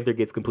Black Panther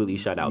gets completely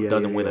shut out,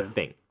 doesn't win a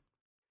thing.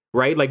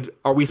 Right? Like,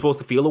 are we supposed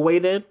to feel a way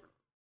then?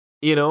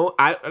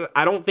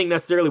 I don't think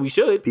necessarily we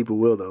should. People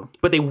will, though.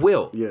 But they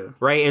will. Yeah.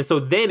 Right? And so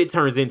then it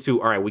turns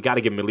into, all right, we got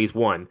to give them at least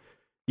one.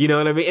 You know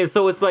what I mean? And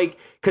so it's like,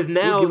 because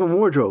now... We'll give them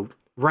wardrobe.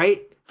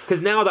 Right?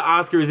 Because now the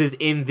Oscars is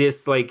in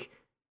this, like,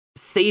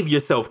 save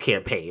yourself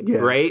campaign,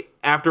 right?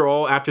 After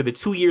the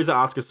 2 years of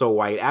Oscars So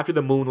White, after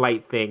the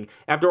Moonlight thing,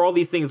 after all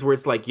these things where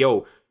it's like,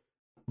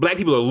 Black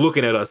people are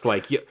looking at us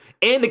like,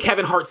 and the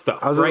Kevin Hart stuff.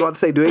 I was just about to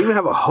say, do they even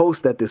have a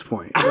host at this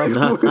point? Like,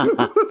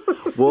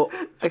 well,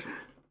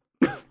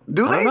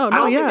 do they?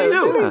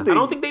 I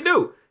don't think they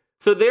do.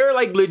 So they're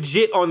like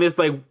legit on this,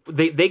 like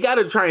they got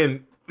to try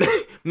and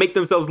make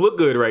themselves look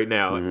good right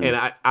now. Mm-hmm.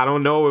 And I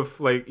don't know if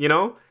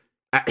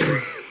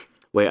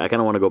Wait, I kind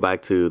of want to go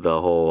back to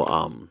the whole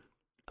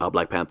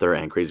Black Panther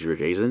and Crazy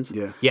Rich Asians.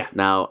 Yeah.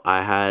 Now,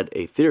 I had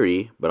a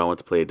theory, but I want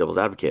to play devil's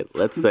advocate.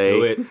 Let's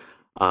say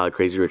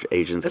Crazy Rich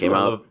Asians came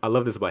out. I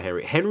love this about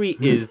Henry. Henry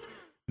is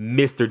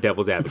Mr.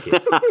 Devil's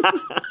Advocate.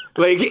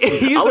 Like,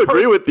 I'll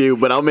agree with you,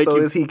 but I'll make you. So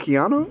is he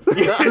Keanu?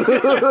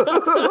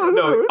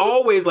 No,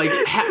 always like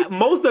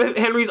most of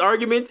Henry's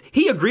arguments,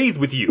 he agrees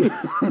with you,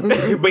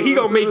 but he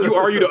gonna make you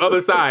argue the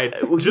other side.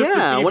 Just to see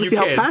I want to see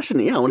how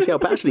passionate. Yeah, I want to see how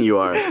passionate you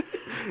are.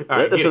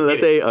 Let's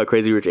say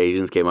Crazy Rich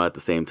Asians came out at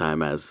the same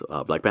time as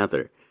Black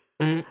Panther.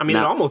 I mean,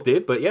 it almost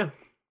did, but yeah.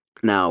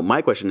 Now,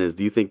 my question is,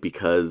 do you think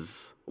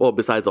because, well,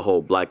 besides the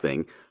whole black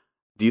thing,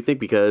 do you think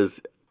because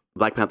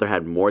Black Panther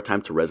had more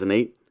time to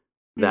resonate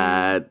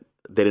that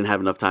they didn't have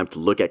enough time to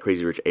look at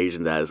Crazy Rich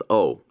Asians as,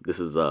 oh,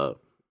 this is a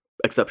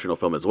exceptional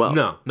film as well?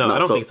 No, I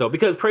don't think so.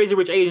 Because Crazy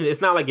Rich Asians,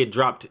 it's not like it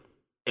dropped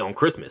on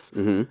Christmas.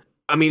 Mm-hmm.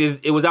 I mean,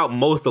 it was out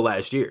most of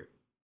last year.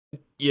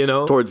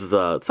 Towards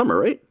the summer,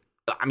 right?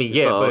 I mean,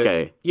 yeah, but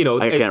okay.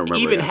 I can't remember.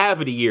 Even half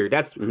of the year,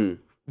 that's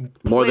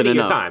more than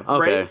enough time,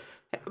 okay. Right?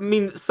 I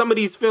mean, some of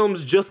these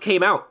films just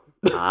came out.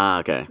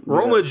 Okay.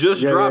 Roma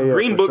just dropped.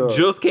 Green Book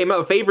just came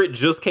out. Favorite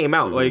just came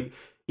out. Like,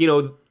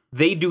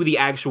 they do the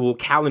actual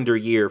calendar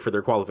year for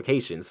their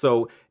qualifications.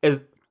 So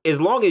as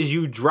long as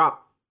you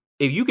drop,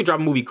 if you can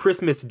drop a movie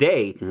Christmas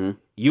Day,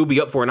 you'll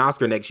be up for an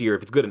Oscar next year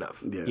if it's good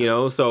enough.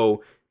 Yeah.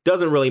 So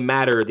doesn't really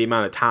matter the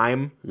amount of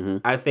time,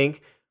 I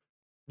think.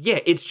 Yeah,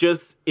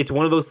 it's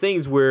one of those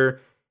things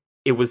where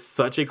it was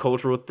such a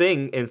cultural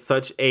thing and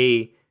such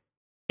a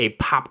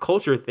pop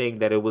culture thing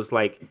that it was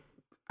like,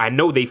 I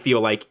know they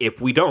feel like if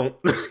we don't,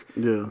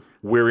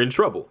 we're in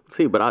trouble.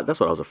 See, but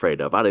that's what I was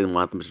afraid of. I didn't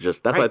want them to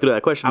just. That's why I threw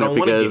that question there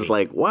because,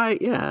 like, why?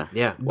 Yeah.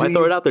 Why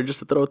throw it out there just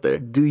to throw it there?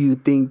 Do you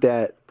think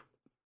that?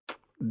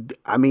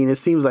 I mean, it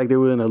seems like they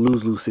were in a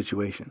lose-lose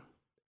situation.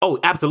 Oh,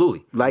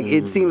 absolutely. Like,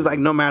 it seems like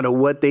no matter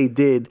what they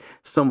did,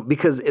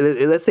 because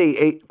let's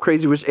say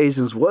Crazy Rich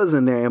Asians was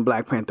in there and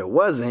Black Panther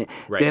wasn't,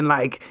 then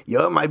like,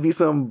 it might be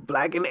some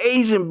Black and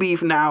Asian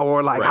beef now,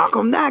 or like, how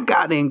come that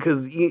got in?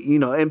 Because,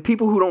 and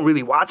people who don't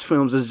really watch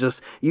films is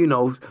just, they're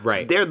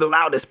the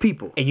loudest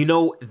people.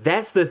 And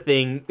that's the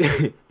thing,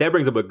 that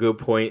brings up a good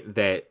point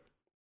that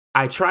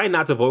I try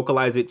not to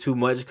vocalize it too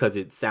much because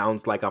it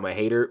sounds like I'm a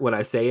hater when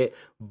I say it,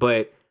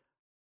 but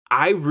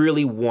I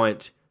really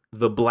want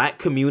the Black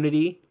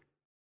community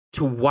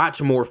to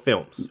watch more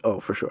films. Oh,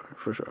 for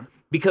sure.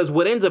 Because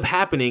what ends up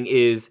happening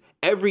is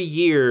every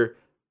year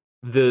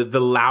the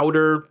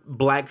louder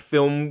black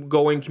film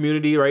going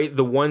community, right?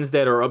 The ones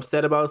that are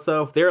upset about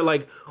stuff, they're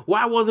like,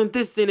 why wasn't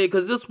this in it?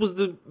 Because this was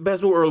the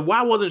best movie. Or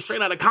why wasn't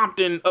Straight Outta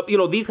Compton up? You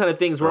know, these kind of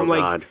things where I'm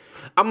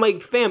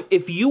like, fam,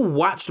 if you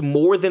watched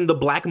more than the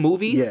black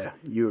movies,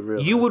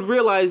 you would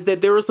realize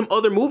that there are some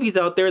other movies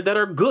out there that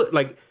are good.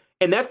 Like,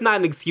 and that's not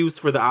an excuse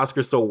for the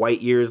Oscars so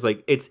white years.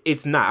 Like,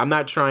 it's not. I'm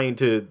not trying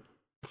to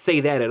say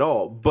that at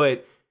all.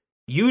 But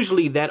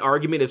usually that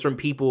argument is from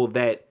people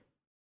that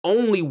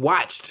only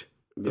watched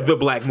the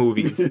black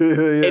movies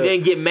and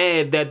then get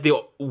mad that the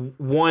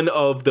one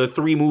of the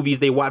 3 movies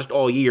they watched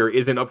all year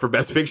isn't up for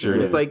Best Picture.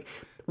 And it's like,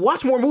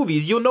 watch more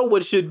movies. You'll know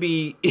what should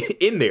be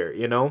in there,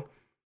 you know?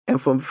 And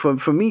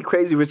for me,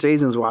 Crazy Rich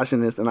Asians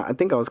watching this, and I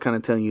think I was kind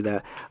of telling you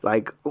that,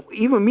 like,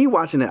 even me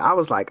watching it, I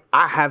was like,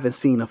 I haven't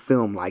seen a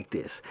film like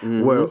this.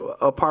 Where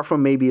apart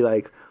from maybe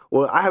like,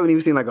 well, I haven't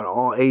even seen like an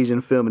all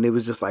Asian film, and it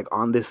was just like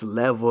on this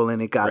level,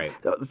 and it got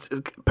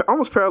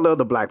almost parallel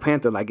to Black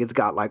Panther. Like, it's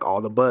got like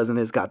all the buzz, and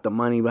it's got the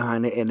money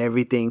behind it and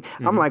everything.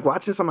 I'm like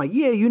watching this, I'm like,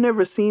 yeah, you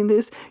never seen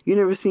this. You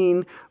never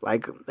seen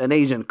like an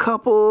Asian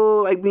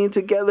couple like being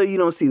together. You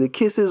don't see the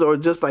kisses or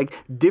just like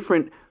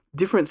different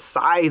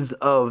sides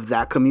of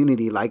that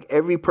community. Like,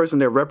 every person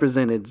they're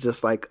represented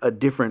just like a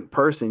different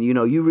person. You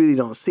know, you really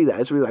don't see that.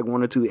 It's really like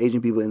 1 or 2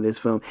 Asian people in this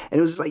film. And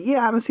it was just like, yeah,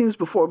 I haven't seen this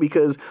before,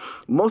 because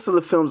most of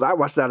the films I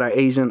watched that are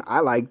Asian,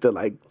 I like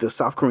the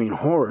South Korean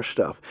horror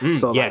stuff.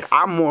 So like,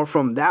 I'm more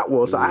from that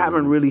world. So I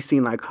haven't really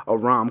seen like a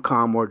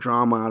rom-com or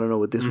drama. I don't know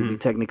what this would be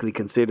technically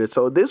considered.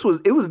 So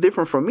it was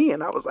different for me.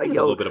 And I was like, a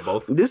little bit of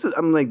both.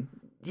 I'm like,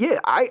 yeah,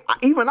 I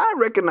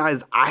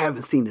recognize I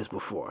haven't seen this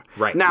before.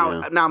 Right.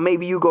 Now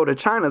maybe you go to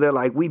China, they're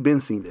like, we've been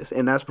seeing this.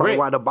 And that's probably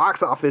why the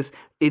box office,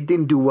 it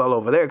didn't do well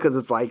over there, because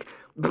it's like,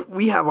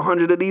 we have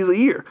 100 of these a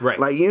year. Right.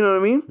 Like, you know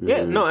what I mean?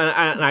 Yeah, no,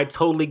 and I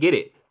totally get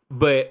it.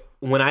 But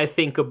when I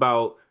think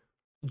about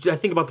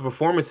the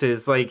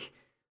performances, like,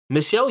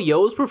 Michelle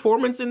Yeoh's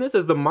performance in this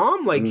as the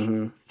mom, like,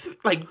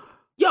 like,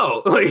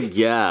 yo, like,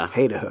 yeah,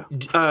 hated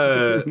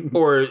her.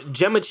 Or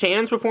Gemma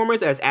Chan's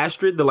performance as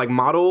Astrid, the like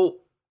model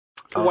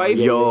wife.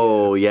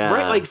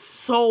 Right, like,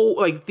 so,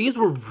 like, these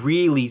were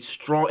really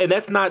strong, and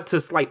that's not to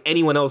slight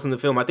anyone else in the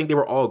film. I think they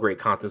were all great.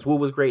 Constance Wu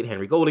was great,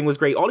 Henry Golding was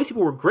great, all these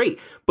people were great,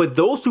 but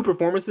those 2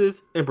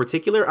 performances in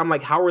particular, I'm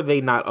like, how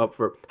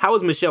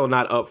is Michelle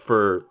not up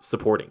for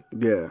supporting?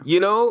 You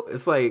know,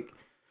 it's like,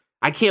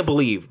 I can't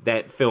believe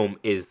that film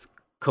is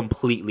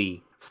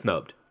completely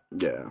snubbed.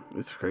 Yeah,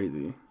 it's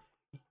crazy.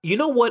 You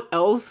know what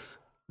else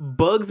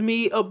bugs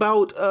me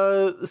about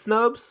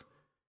snubs?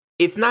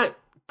 It's not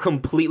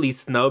completely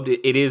snubbed.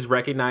 It is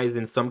recognized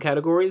in some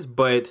categories,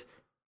 but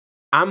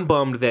I'm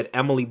bummed that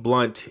Emily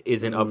Blunt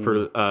isn't up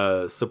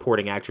for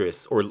supporting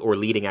actress or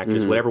leading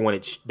actress, whatever one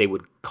they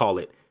would call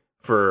it,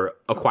 for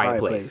A Quiet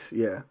Place.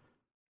 Yeah,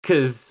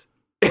 because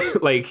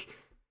like,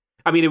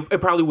 I mean, it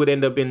probably would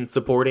end up in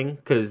supporting,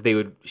 because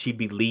she'd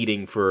be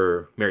leading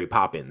for Mary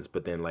Poppins,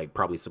 but then like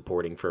probably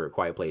supporting for A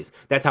Quiet Place.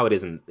 That's how it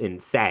is in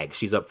SAG.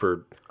 She's up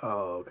for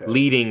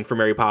leading for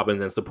Mary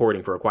Poppins and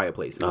supporting for A Quiet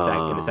Place in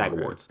the SAG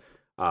Awards.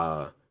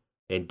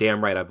 And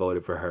damn right I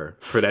voted for her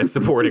for that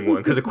supporting one,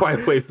 because A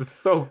Quiet Place is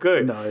so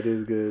good. No, it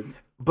is good.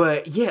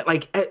 But yeah,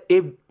 like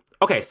it.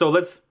 Okay, so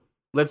let's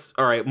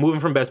all right. Moving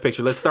from Best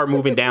Picture, let's start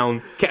moving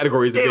down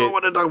categories a bit. They don't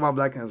want to talk about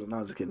Black Panther. No,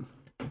 I'm just kidding.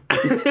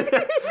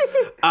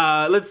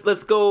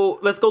 Let's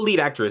go lead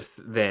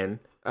actress then.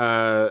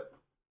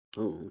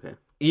 Okay.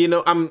 You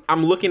know,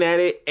 I'm looking at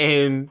it,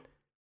 and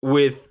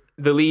with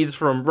the leads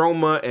from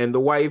Roma and The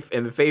Wife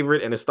and The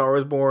Favorite and A Star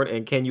Is Born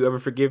and Can You Ever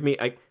Forgive Me,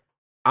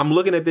 I'm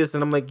looking at this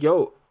and I'm like,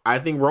 yo, I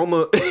think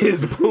Roma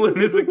is pulling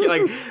this again.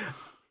 Like,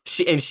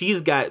 she's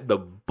got the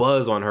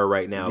buzz on her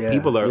right now.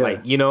 People are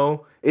like, you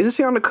know, isn't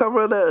she on the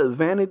cover of the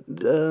Vanity?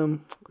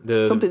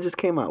 Something just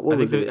came out. What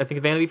was it? I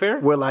think Vanity Fair.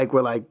 We're like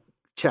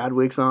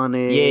Chadwick's on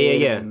it.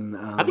 Yeah. And,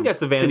 I think that's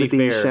the Vanity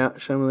Fair.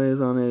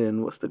 Chalamet's on it,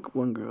 and what's the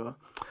one girl?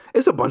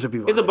 It's a bunch of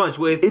people. It's a bunch.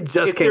 It's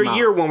just came their out.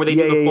 year one where they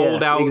did the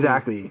fold out.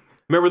 Exactly.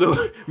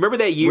 Remember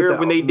that year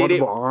when they did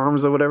it?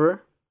 Arms or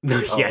whatever.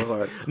 Yes.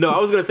 No, I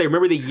was gonna say,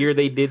 remember the year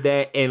they did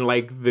that, and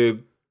like the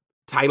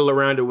title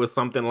around it was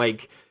something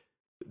like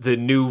The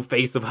New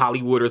Face of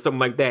Hollywood or something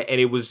like that,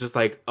 and it was just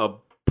like a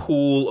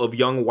pool of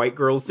young white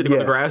girls sitting on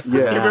the grass.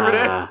 Yeah. You remember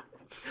that?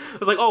 I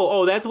was like,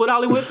 oh, that's what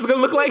Hollywood is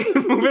gonna look like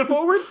moving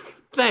forward.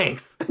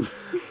 Thanks.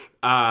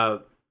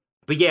 But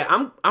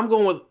yeah, I'm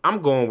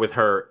going with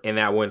her in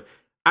that one.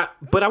 I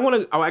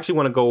actually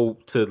want to go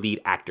to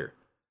lead actor,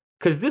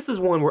 because this is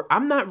one where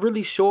I'm not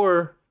really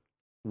sure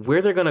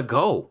where they're gonna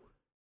go.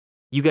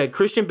 You got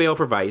Christian Bale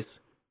for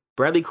Vice,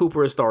 Bradley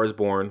Cooper as Star Is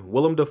Born,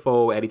 Willem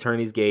Dafoe at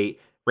Eternity's Gate,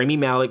 Rami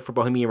Malek for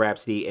Bohemian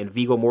Rhapsody, and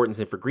Viggo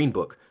Mortensen for Green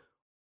Book.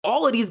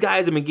 All of these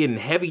guys have been getting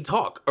heavy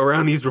talk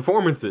around these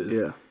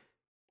performances. Yeah.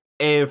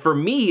 And for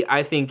me,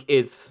 I think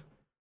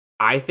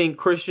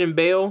Christian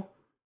Bale,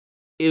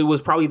 it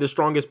was probably the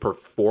strongest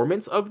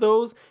performance of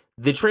those.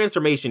 The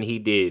transformation he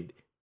did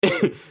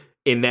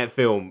in that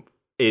film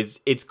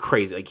it's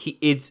crazy. Like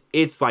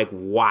it's like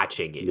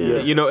watching it. Yeah.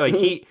 You know, like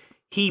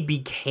he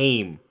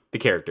became the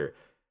character.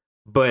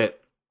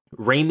 But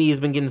Raimi has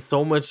been getting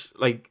so much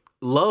like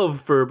love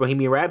for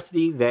Bohemian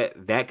Rhapsody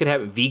that could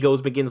happen.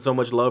 Vigo's been getting so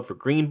much love for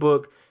Green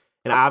Book,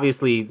 and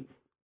obviously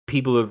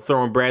people are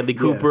throwing Bradley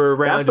Cooper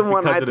around. That's the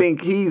one I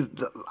think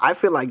I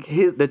feel like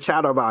the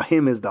chatter about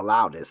him is the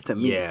loudest to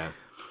me.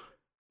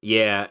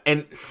 Yeah,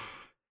 and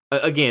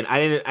again, I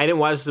didn't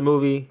watch the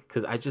movie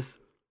because I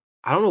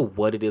don't know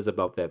what it is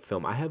about that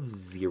film. I have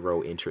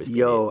zero interest in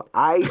it.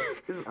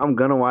 I'm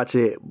gonna watch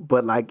it,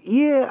 but like,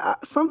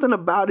 something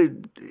about it.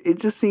 It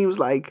just seems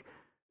like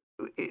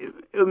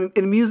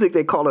in music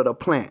they call it a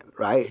plant,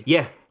 right?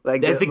 Yeah.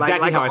 Like that's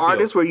exactly how I feel.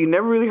 Artists where you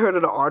never really heard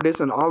of the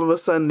artist, and all of a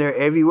sudden they're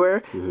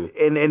everywhere,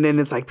 and then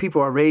it's like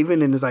people are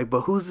raving, and it's like,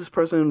 but who's this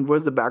person?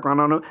 Where's the background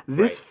on them?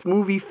 This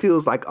movie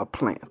feels like a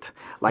plant.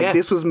 Like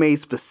this was made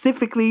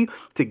specifically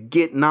to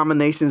get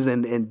nominations,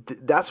 and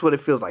that's what it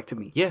feels like to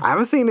me. Yeah, I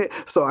haven't seen it,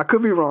 so I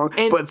could be wrong,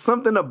 but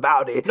something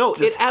about it,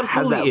 it absolutely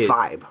has that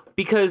vibe.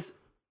 Because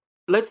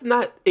let's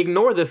not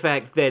ignore the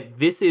fact that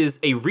this is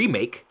a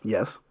remake.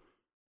 Yes.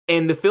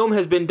 And the film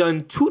has been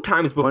done 2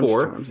 times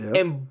before,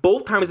 and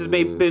both times it's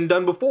been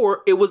done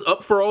before, it was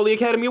up for all the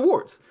Academy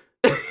Awards.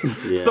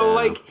 So,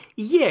 like,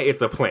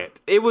 it's a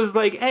plant. It was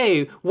like,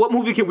 hey, what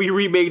movie can we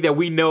remake that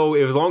we know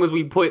as long as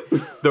we put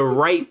the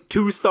right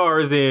 2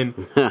 stars in,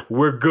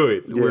 we're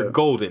good. Yeah. We're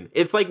golden.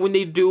 It's like when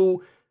they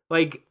do,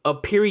 like, a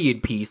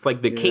period piece,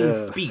 like The King's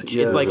Speech.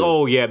 It's like,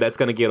 oh, yeah, that's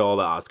going to get all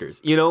the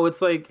Oscars. You know,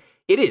 it's like,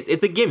 it is.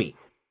 It's a gimme.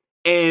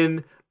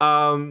 And,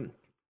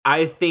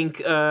 I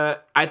think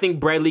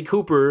Bradley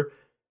Cooper,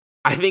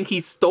 I think he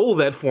stole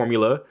that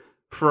formula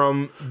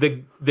from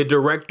the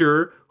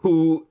director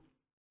who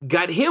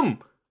got him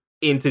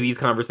into these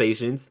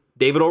conversations,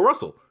 David O.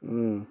 Russell.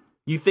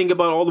 You think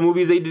about all the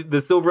movies they did,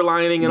 The Silver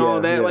Lining and all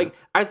of that. Yeah. Like,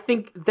 I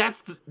think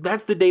that's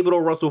the David O.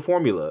 Russell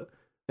formula.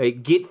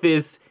 Like, get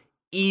this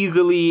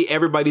easily,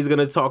 everybody's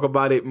gonna talk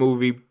about it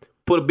movie,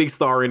 put a big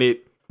star in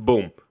it,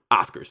 boom,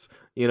 Oscars.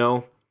 You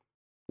know.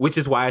 Which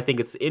is why I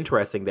think it's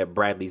interesting that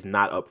Bradley's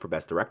not up for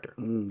Best Director.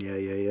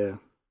 Yeah.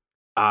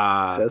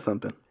 Says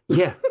something.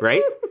 Yeah,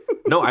 right?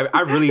 No, I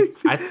really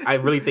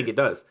think it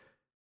does.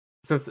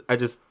 Since I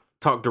just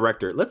talked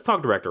director, let's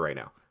talk director right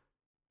now.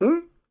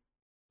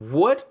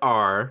 What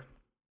are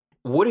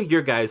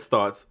your guys'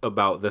 thoughts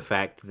about the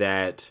fact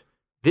that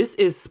this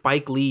is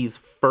Spike Lee's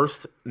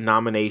first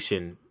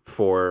nomination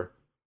for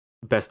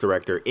Best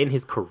Director in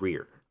his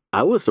career?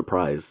 I was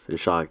surprised and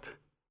shocked.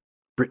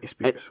 Britney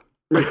Spears.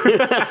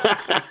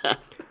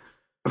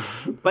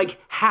 Like,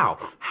 how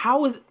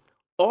is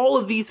all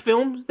of these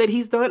films that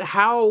he's done,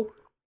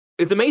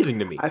 it's amazing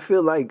to me. I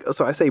feel like,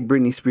 so I say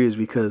Britney Spears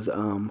because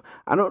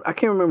I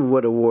can't remember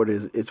what award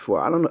it's for.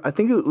 I don't know. I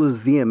think it was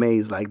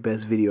VMA's like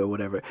Best Video or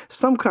whatever.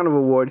 Some kind of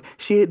award.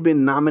 She had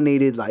been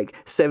nominated like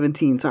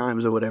 17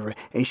 times or whatever,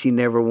 and she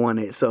never won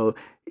it. So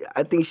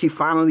I think she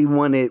finally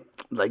won it,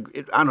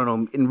 like, I don't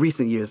know, in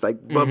recent years. Like,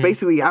 but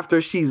basically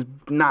after she's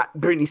not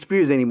Britney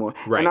Spears anymore.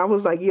 Right. And I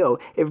was like, yo,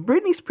 if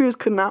Britney Spears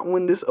could not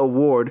win this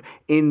award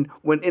in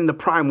the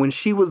prime, when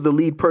she was the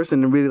lead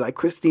person and really like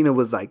Christina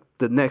was like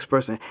the next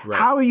person,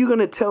 how are you going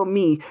to tell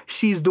me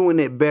she's doing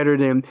it better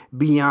than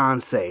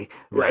Beyonce,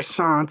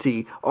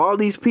 Ashanti, all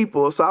these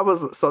people?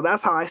 So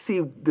that's how I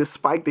see this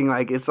Spike thing.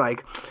 Like, it's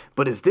like,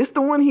 but is this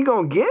the one he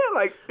gonna get?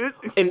 Like,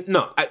 and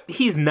no,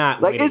 he's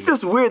not. Like, it's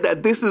just weird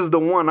that this is the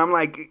one. I'm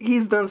like,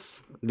 he's done.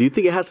 Do you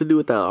think it has to do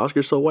with that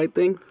Oscar so white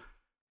thing?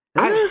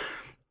 I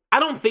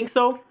don't think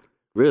so.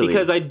 Really?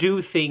 Because I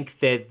do think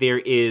that there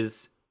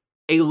is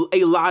a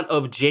lot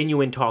of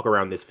genuine talk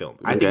around this film.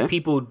 I think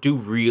people do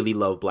really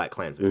love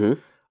BlacKkKlansman.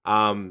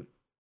 I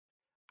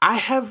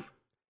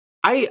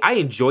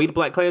enjoyed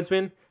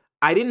BlacKkKlansman.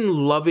 I didn't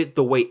love it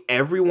the way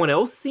everyone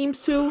else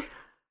seems to.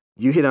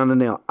 You hit on the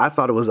nail. I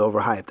thought it was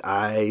overhyped.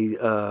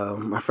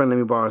 My friend let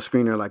me borrow a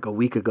screener like a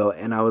week ago,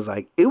 and I was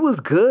like, it was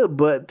good,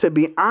 but to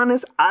be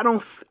honest,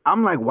 I'm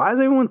like, why is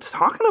everyone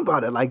talking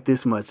about it like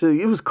this much?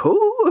 It was cool.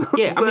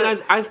 Yeah, but, I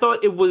mean, I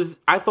thought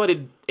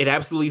it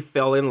absolutely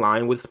fell in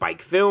line with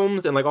Spike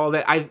Films and like all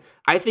that.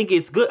 I think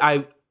it's good.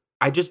 I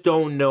just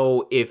don't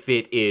know if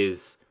it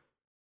is,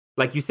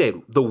 like you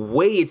said, the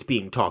way it's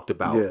being talked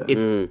about. Yeah.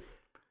 It's.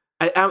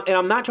 And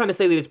I'm not trying to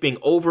say that it's being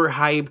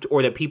overhyped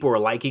or that people are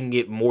liking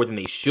it more than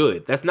they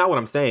should. That's not what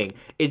I'm saying.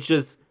 It's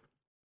just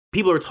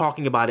people are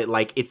talking about it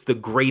like it's the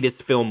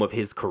greatest film of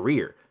his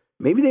career.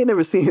 Maybe they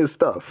never seen his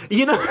stuff.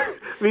 You know?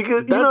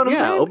 Because, you know what I'm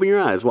saying? Open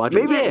your eyes, watch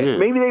it.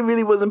 Maybe they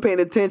really wasn't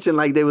paying attention.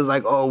 Like, they was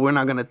like, oh, we're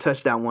not going to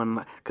touch that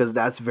one because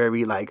that's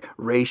very, like,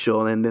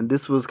 racial. And then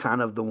this was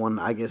kind of the one,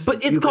 I guess.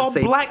 But it's called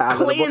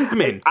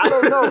BlacKkKlansman. I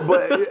don't know,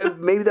 but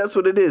maybe that's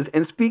what it is.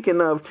 And speaking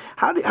of,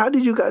 how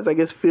did you guys, I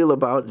guess, feel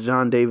about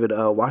John David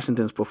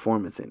Washington's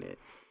performance in it?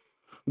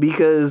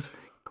 Because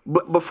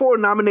before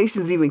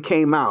nominations even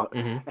came out,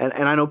 and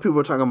I know people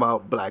were talking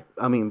about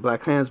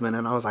BlacKkKlansman,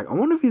 and I was like, I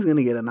wonder if he's going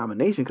to get a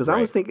nomination, because I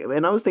was thinking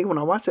when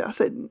I watched it, I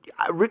said,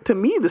 to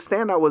me, the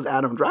standout was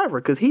Adam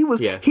Driver, because he was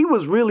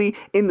really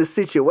in the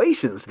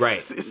situations.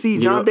 Right. See,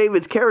 John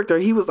David's character,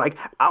 he was like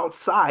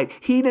outside.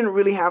 He didn't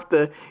really have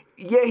to.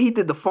 he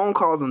did the phone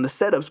calls and the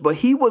setups, but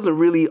he wasn't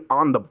really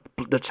on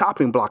the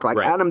chopping block. Like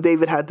Adam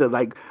David had to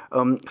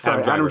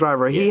Adam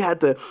Driver. Yeah.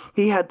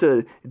 He had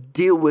to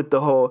deal with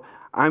the whole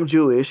I'm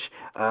Jewish,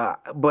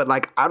 but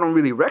like I don't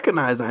really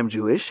recognize I'm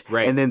Jewish.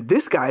 Right. And then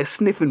this guy is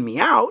sniffing me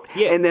out.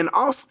 Yeah. And then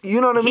also, you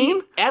know what I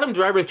mean? Adam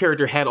Driver's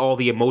character had all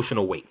the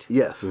emotional weight.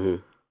 Yes. Mm-hmm.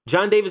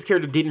 John David's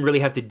character didn't really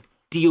have to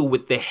deal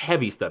with the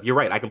heavy stuff. You're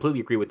right. I completely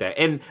agree with that.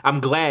 And I'm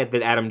glad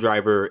that Adam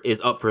Driver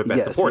is up for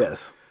Best Supporting.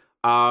 Yes.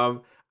 I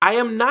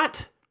am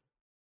not.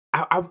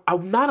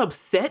 I'm not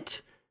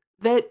upset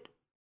that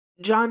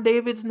John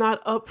David's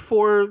not up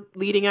for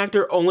leading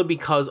actor, only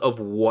because of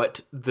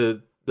what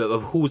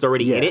of who's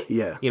already in it.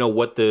 Yeah. You know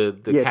what the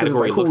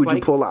category like, looks who would like.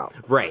 You pull out?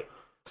 Right.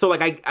 So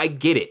like I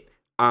get it.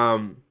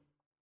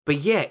 But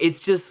yeah,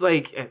 it's just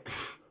like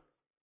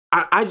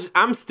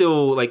I'm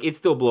still like it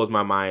still blows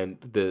my mind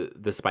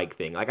the Spike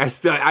thing. Like I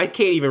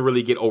can't even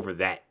really get over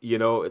that. You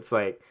know, it's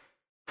like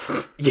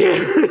yeah.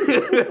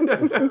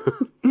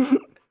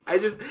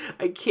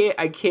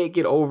 I can't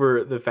get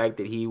over the fact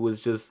that he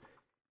was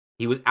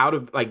out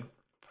of like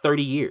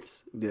 30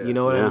 years. Yeah. You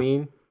know what I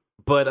mean?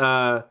 But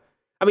I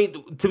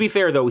mean, to be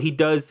fair though, he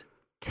does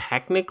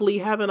technically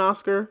have an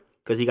Oscar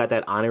because he got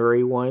that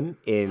honorary one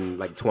in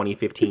like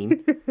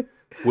 2015.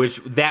 Which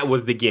that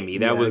was the gimme.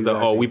 That was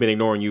exactly. We've been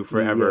ignoring you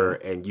forever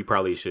and you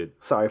probably should.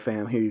 Sorry,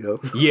 fam. Here you go.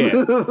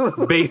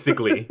 Yeah,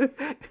 basically.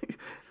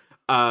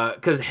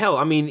 Because hell,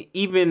 I mean,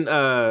 even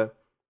I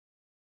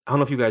don't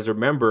know if you guys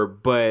remember,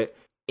 but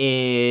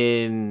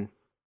in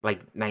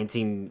like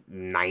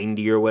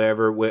 1990 or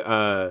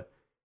whatever,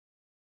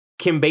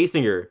 Kim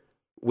Basinger,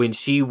 when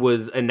she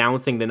was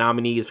announcing the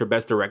nominees for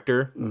Best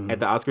Director at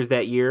the Oscars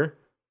that year,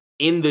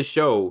 in the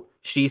show,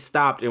 she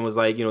stopped and was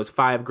like, you know, it's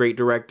 5 great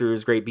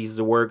directors, great pieces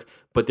of work,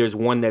 but there's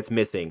one that's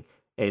missing,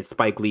 and it's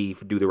Spike Lee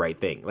for Do the Right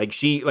Thing. Like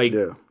she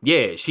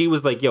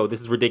was like, yo, this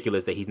is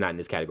ridiculous that he's not in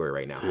this category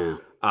right now.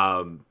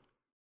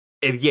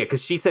 And yeah,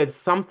 because she said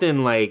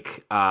something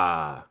like,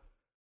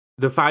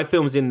 the 5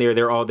 films in there,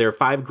 they're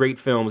 5 great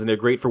films, and they're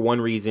great for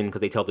one reason,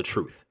 because they tell the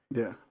truth.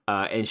 Yeah.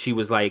 And she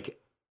was like,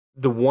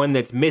 the one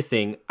that's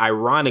missing,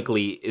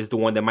 ironically, is the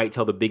one that might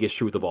tell the biggest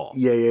truth of all.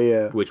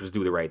 Yeah. Which was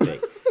Do the Right Thing.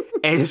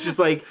 And it's just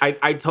like,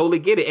 I totally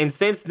get it. And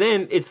since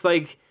then, it's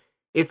like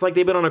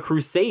they've been on a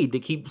crusade to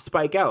keep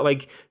Spike out.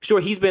 Like, sure,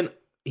 he's been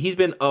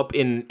up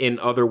in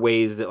other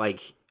ways that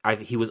like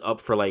he was up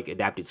for like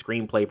adapted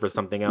screenplay for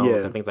something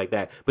else and things like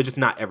that, but just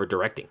not ever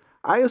directing.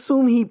 I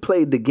assume he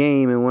played the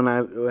game, and when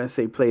I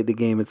say played the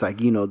game, it's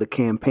like, you know, the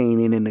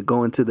campaigning and the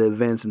going to the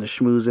events and the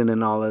schmoozing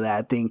and all of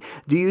that thing.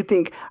 Do you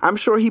think, I'm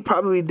sure he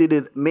probably did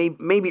it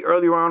maybe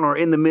earlier on or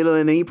in the middle,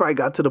 and then he probably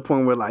got to the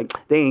point where like,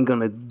 they ain't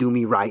gonna do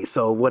me right,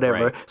 so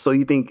whatever. Right. So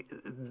you think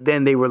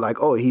then they were like,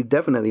 oh, he's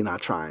definitely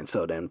not trying,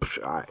 so then,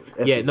 all right.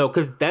 Yeah, no,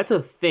 because that's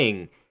a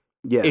thing.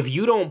 Yeah. If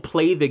you don't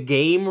play the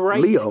game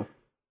right. Leo.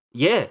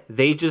 Yeah,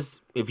 they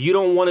just, if you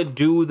don't want to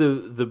do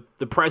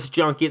the press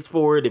junkets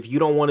for it, if you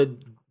don't want to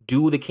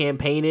do the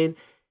campaigning,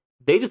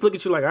 they just look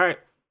at you like, all right.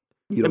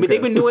 I mean,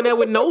 they've been doing that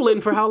with Nolan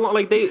for how long?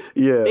 Like they've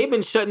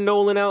been shutting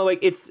Nolan out.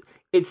 Like it's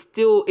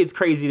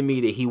crazy to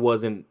me that he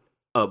wasn't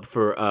up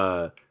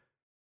for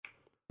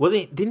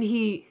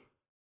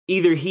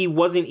either he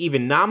wasn't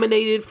even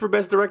nominated for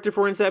Best Director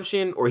for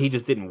Inception, or he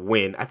just didn't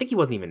win. I think he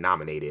wasn't even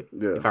nominated,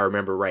 if I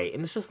remember right.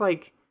 And it's just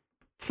like,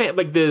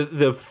 like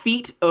the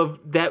feat of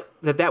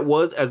that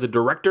was as a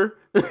director,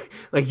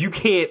 like you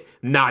can't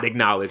not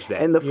acknowledge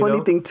that. And the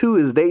funny thing too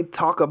is they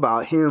talk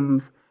about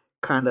him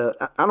kind of,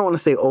 I don't want to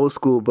say old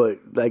school, but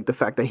like the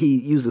fact that he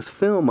uses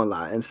film a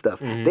lot and stuff.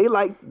 Mm-hmm. They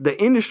like,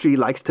 the industry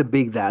likes to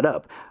big that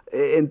up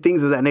and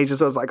things of that nature.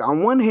 So it's like,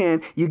 on one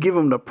hand, you give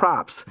him the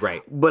props,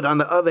 right? But on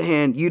the other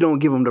hand, you don't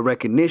give him the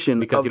recognition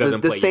because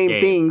of the same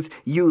things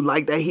you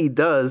like that he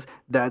does.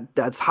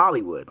 That's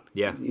Hollywood.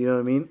 Yeah, you know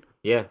what I mean?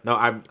 Yeah, no,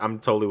 I'm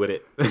totally with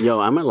it. Yo,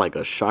 I'm at like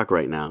a shock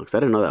right now because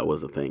I didn't know that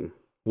was a thing.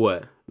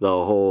 What? The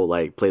whole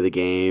like play the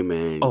game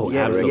and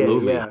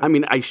absolutely. Yeah. I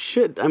mean,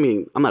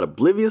 I'm not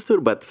oblivious to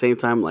it, but at the same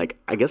time, like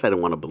I guess I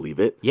didn't want to believe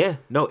it. Yeah,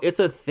 no,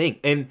 it's a thing,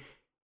 and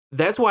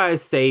that's why I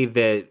say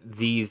that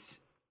these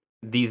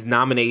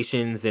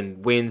nominations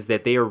and wins,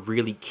 that they are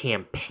really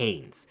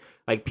campaigns.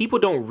 Like people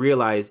don't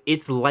realize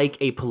it's like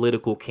a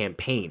political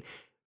campaign.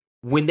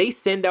 When they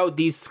send out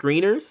these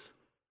screeners,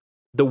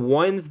 the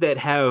ones that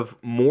have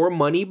more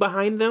money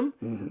behind them,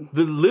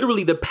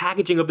 literally the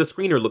packaging of the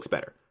screener looks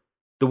better.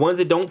 The ones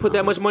that don't put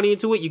that much money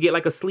into it, you get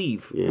like a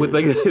sleeve with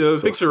like a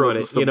picture on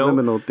it. You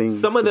know, things,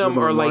 some of them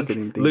are like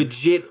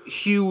legit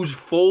huge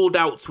fold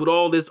outs with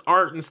all this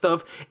art and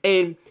stuff.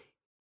 And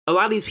a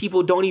lot of these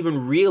people don't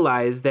even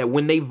realize that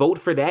when they vote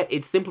for that,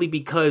 it's simply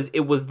because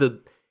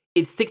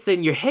it sticks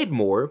in your head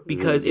more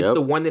because it's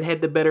the one that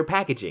had the better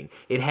packaging.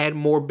 It had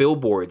more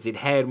billboards. It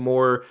had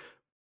more,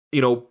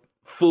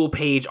 full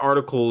page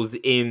articles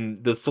in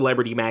the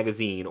celebrity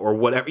magazine or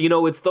whatever.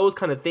 It's those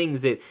kind of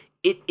things that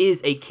it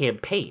is a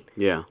campaign.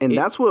 Yeah. And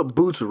that's what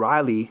Boots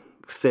Riley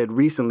said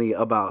recently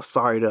about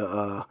sorry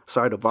to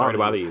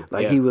bother you.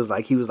 Like he was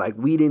like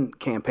we didn't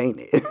campaign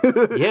it.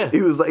 Yeah.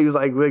 He was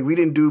like we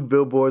didn't do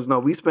billboards. No,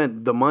 we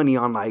spent the money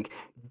on like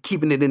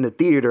keeping it in the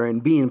theater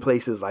and being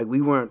places. Like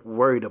we weren't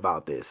worried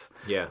about this.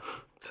 Yeah.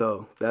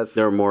 So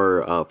they're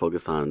more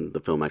focused on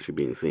the film actually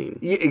being seen.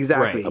 Yeah,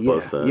 exactly.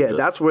 Right. Yeah,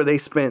 that's where they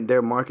spent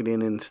their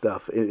marketing and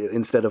stuff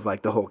instead of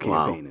like the whole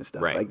campaign and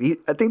stuff. Right. Like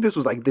I think this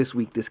was like this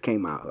week. This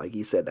came out. Like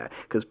he said that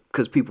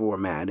because people were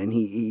mad and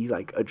he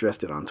like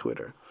addressed it on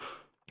Twitter.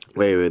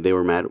 Wait, they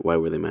were mad. Why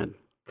were they mad?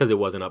 Because it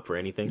wasn't up for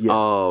anything. Yeah.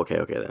 Oh, okay.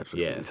 That's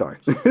Sorry.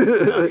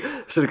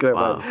 Should have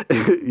clarified.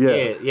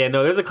 Wow. Yeah.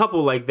 No, there's a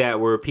couple like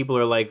that where people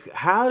are like,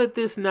 "How did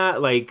this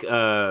not like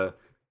how?"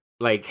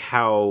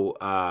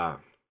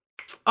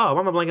 Oh,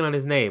 why am I blanking on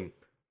his name?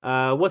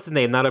 What's his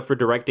name? Not up for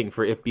directing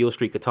for If Beale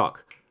Street Could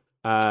Talk.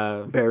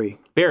 Barry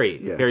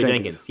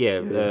Jenkins. Yeah.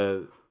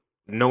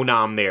 No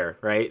nom there,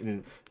 right?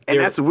 And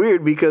that's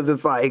weird because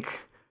it's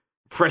like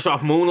fresh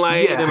off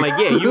Moonlight, and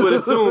like you would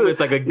assume it's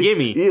like a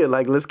gimme. Yeah,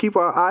 like let's keep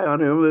our eye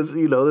on him.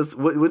 Let's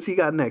what's he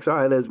got next? All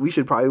right, we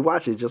should probably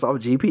watch it just off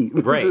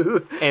GP. Right.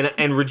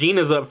 And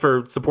Regina's up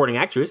for supporting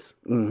actress.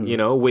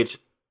 Mm-hmm. Which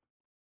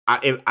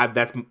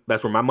that's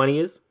where my money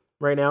is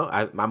right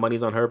now. My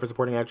money's on her for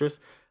supporting actress.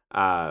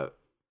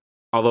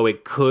 Although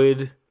it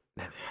could,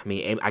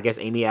 I guess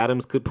Amy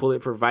Adams could pull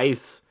it for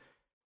Vice,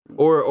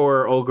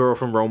 or old girl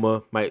from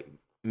Roma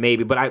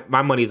maybe. But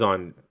my money's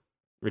on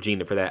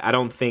Regina for that. I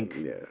don't think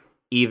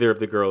either of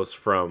the girls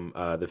from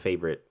The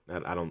Favorite.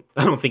 I don't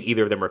think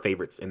either of them are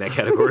favorites in that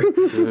category.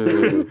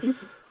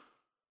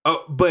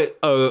 But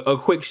a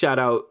quick shout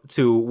out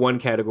to one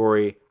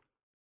category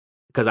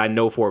because I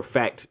know for a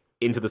fact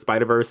Into the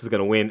Spider-Verse is going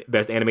to win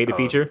Best Animated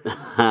Feature.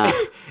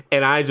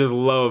 And I just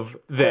love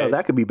that. Oh,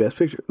 that could be Best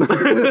Picture.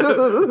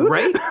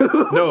 Right?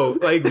 No,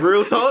 like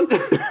real talk.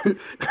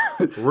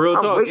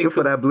 I'm waiting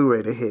for that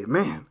Blu-ray to hit,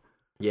 man.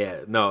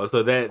 Yeah, no,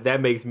 so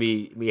that makes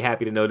me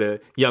happy to know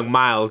that young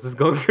Miles is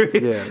going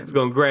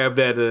to grab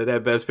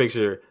that Best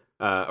Picture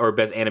or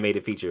Best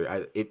Animated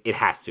Feature. It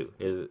has to.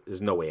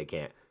 There's no way it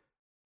can't.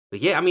 But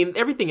yeah, I mean,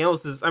 everything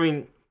else is,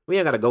 we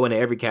ain't got to go into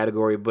every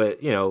category,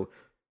 but,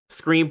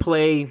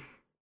 screenplay,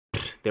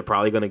 they're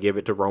probably going to give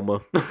it to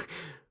Roma.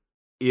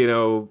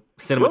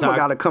 Cinematography. Roma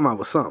got to come out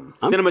with something.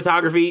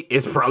 Cinematography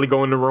is probably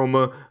going to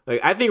Roma.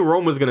 Like, I think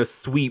Roma's going to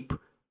sweep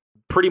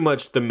pretty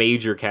much the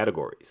major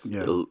categories.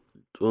 Yeah.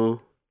 Well,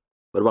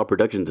 what about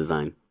production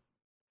design?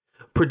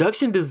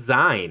 Production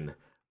design.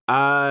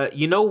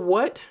 You know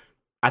what?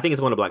 I think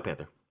it's going to Black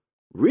Panther.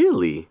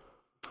 Really?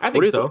 I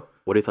think so.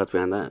 What are your thoughts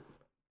behind that?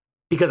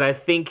 Because I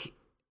think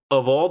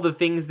of all the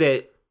things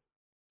that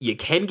you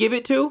can give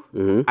it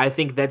to, I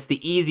think that's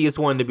the easiest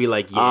one to be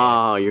like,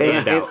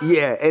 stand out.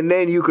 And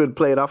then you could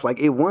play it off like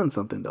it won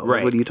something though.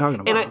 Right. What are you talking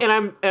about?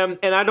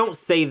 And I don't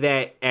say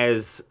that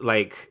as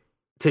like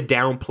to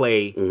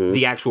downplay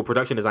the actual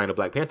production design of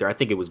Black Panther. I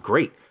think it was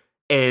great.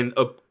 And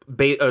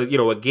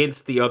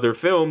against the other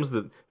films,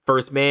 The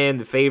First Man,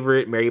 The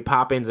Favorite, Mary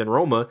Poppins, and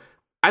Roma,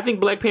 I think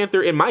Black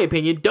Panther, in my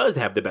opinion, does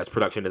have the best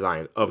production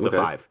design of the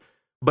five.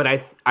 But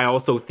I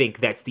also think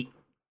that's the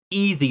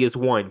easiest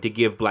one to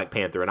give Black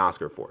Panther an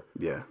Oscar for.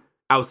 Yeah.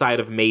 Outside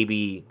of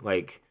maybe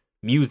like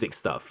music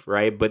stuff,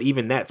 right? But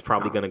even that's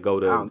probably going to go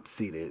to. I don't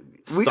see that.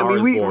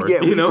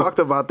 We talked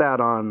about that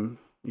on.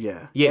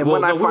 Yeah. Yeah. And we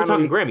were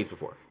talking Grammys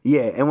before.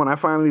 Yeah, and when I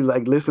finally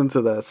like listened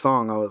to the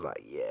song, I was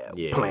like,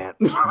 plant.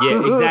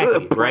 Yeah,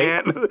 exactly.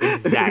 Plant. Right.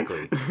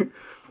 Exactly.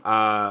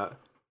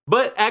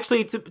 But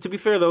actually, to be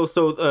fair though,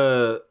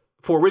 so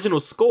for original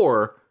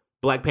score,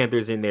 Black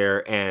Panther's in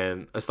there,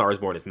 and A Star Is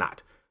Born is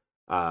not.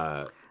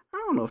 I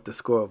don't know if the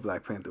score of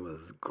Black Panther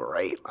was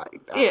great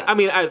like that.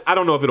 Yeah, I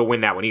don't know if it'll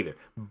win that one either,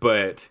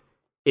 but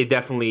it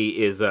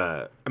definitely is.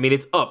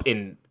 It's up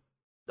in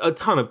a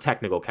ton of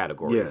technical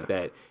categories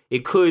that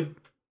it could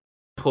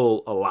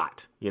pull a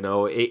lot.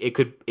 It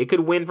could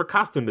win for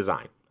costume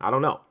design. I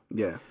don't know.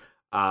 Yeah.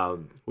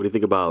 What do you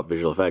think about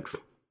visual effects?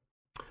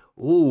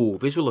 Ooh,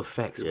 visual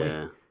effects. Yeah.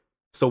 Wait.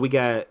 So we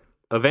got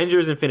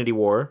Avengers: Infinity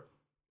War,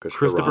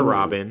 Christopher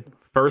Robin,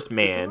 First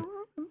Man,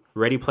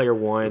 Ready Player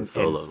One, and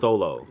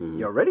Solo.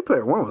 Yo, Ready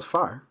Player One was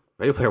fire.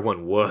 Ready Player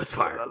One was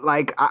fire.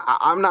 Like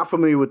I'm not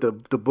familiar with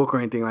the book or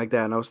anything like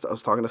that, and I was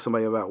talking to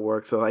somebody about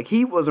work, so like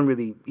he wasn't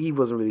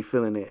really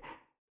feeling it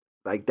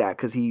like that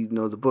because he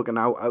knows the book, and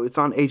it's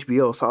on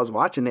HBO, so I was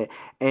watching it,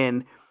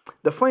 and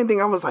the funny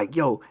thing, I was like,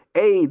 yo,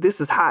 A, this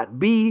is hot.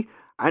 B,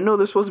 I know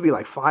there's supposed to be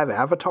like 5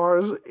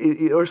 avatars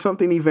or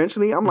something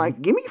eventually. I'm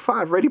like, give me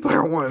 5 Ready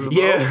Player Ones, bro.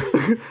 Yeah.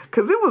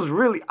 Because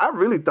I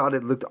really thought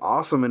it looked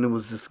awesome and it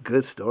was just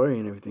good story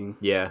and everything.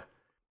 Yeah.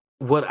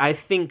 What I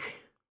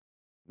think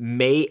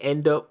may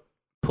end up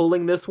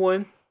pulling this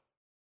one,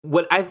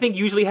 what I think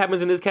usually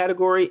happens in this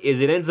category is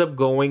it ends up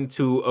going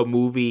to a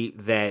movie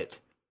that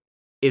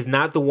is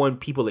not the one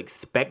people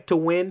expect to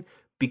win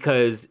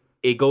because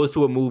it goes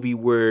to a movie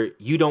where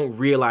you don't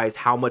realize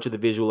how much of the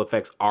visual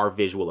effects are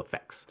visual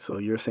effects. So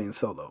you're saying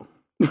Solo?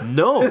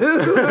 No.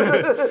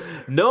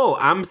 No,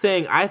 I'm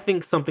saying I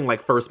think something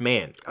like First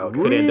Man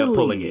could end up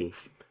pulling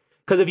it.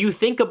 Because if you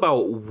think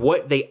about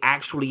what they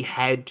actually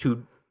had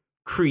to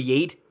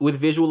create with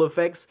visual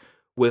effects,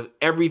 with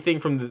everything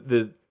from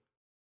the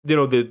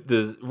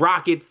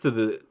rockets to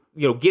the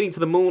getting to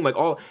the moon, like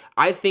all,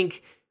 I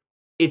think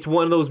it's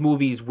one of those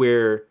movies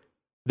where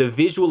the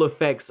visual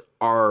effects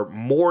are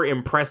more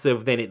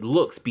impressive than it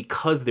looks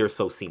because they're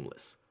so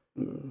seamless.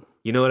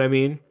 You know what I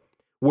mean?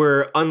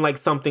 Where unlike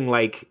something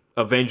like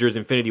Avengers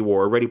Infinity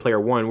War or Ready Player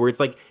One, where it's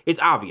like,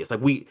 it's obvious.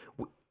 Like we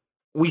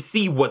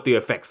see what the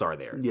effects are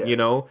there. Yeah. You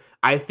know?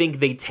 I think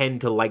they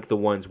tend to like the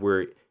ones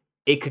where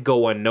it could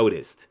go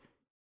unnoticed.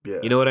 Yeah.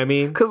 You know what I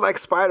mean? Because like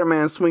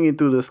Spider-Man swinging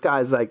through the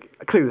sky is like,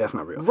 clearly that's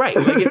not real. Right.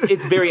 Like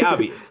it's very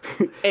obvious.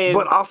 And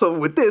but also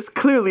with this,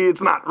 clearly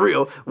it's not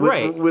real.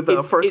 With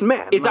the first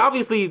man. It's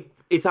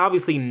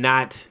obviously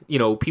not,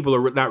 people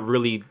are not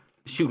really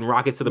shooting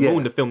rockets to the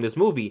moon to film this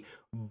movie,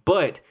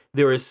 but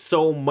there is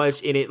so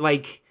much in it.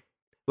 Like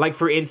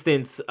for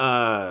instance,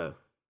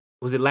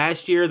 was it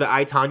last year, the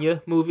I,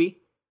 Tonya movie?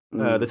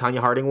 The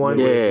Tanya Harding one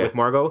with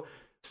Margot?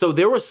 So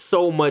there was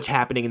so much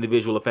happening in the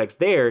visual effects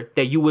there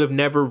that you would have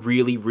never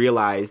really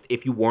realized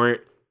if you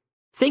weren't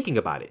thinking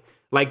about it.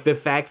 Like the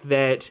fact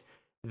that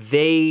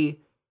they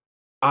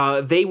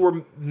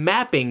were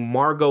mapping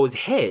Margot's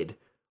head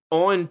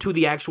onto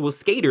the actual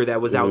skater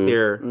that was out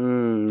there,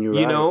 and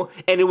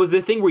it was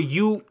the thing where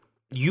you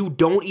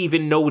don't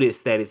even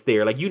notice that it's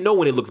there. Like,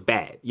 when it looks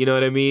bad, you know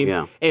what I mean?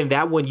 Yeah. And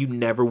that one, you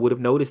never would have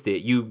noticed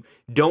it. You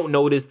don't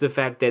notice the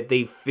fact that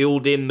they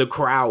filled in the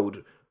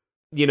crowd,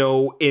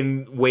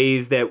 in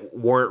ways that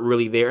weren't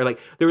really there. Like,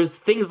 there was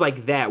things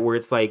like that where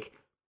it's like,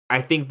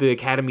 I think the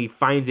Academy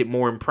finds it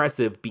more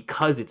impressive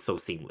because it's so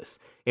seamless.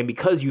 And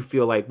because you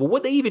feel like, well,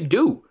 what'd they even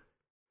do?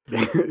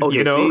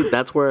 Okay, see,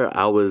 that's where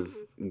I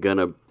was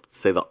gonna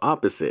say the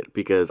opposite,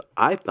 because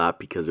I thought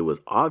because it was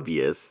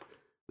obvious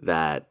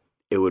that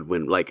it would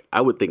win. Like,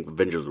 I would think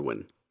Avengers would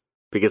win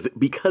because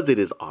it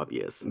is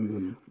obvious.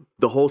 Mm-hmm.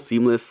 The whole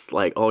seamless,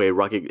 like,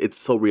 Rocket, it's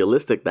so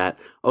realistic that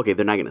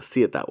they're not gonna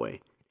see it that way.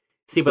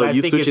 See, but I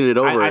think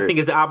I think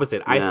it's the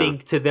opposite. Yeah. I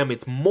think to them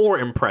it's more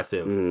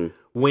impressive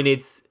when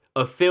it's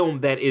a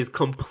film that is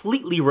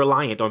completely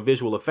reliant on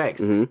visual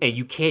effects, and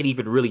you can't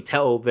even really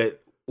tell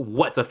that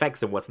what's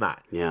effects and what's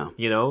not. Yeah,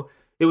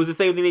 it was the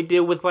same thing they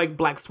did with like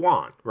Black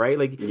Swan, right?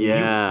 Like,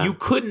 you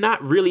could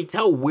not really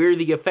tell where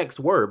the effects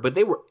were, but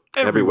they were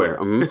everywhere.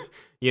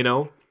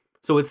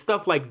 So it's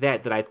stuff like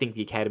that I think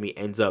the Academy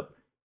ends up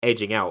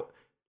edging out.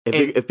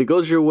 If it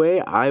goes your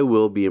way, I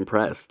will be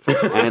impressed,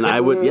 and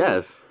I would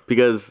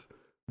because.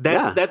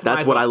 That's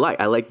what I like.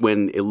 I like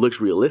when it looks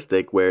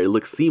realistic, where it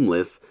looks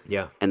seamless,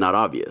 and not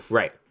obvious.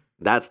 Right.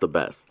 That's the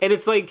best. And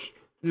it's like,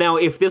 now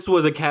if this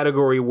was a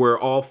category where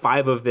all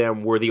 5 of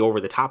them were the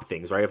over the top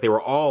things, right? If they were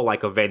all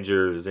like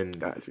Avengers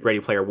and Ready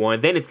Player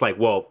One, then it's like,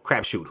 well,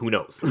 crapshoot, who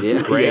knows?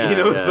 Yeah. Right.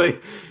 It's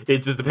like,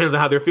 it just depends on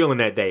how they're feeling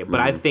that day. But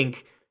I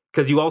think,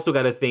 because you also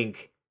got to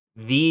think,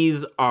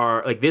 these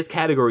are like, this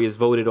category is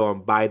voted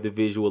on by the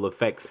visual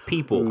effects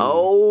people.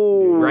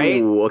 Oh,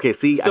 right. Okay.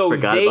 See, so I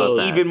forgot about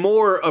that. They even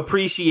more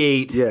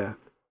appreciate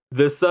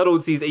the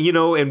subtleties,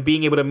 and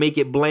being able to make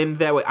it blend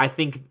that way. I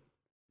think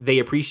they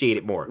appreciate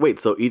it more. Wait,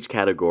 so each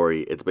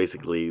category, it's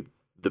basically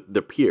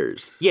the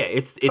peers. Yeah,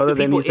 it's the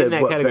people in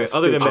that category,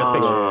 other than Best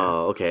Picture.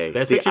 Oh, okay.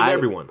 Best Picture is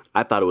everyone.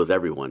 I thought it was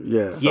everyone.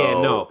 Yeah. Yeah,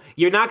 no.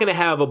 You're not going to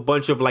have a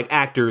bunch of like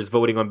actors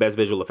voting on Best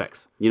Visual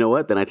Effects. You know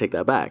what? Then I take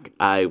that back.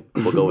 I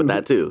will go with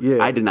that too.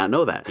 I did not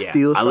know that. Yeah.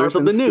 Steel, I learned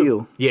something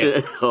new.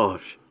 Yeah. All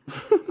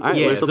right,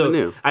 learned something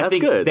new. I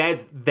think good.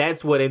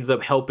 that's what ends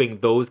up helping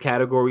those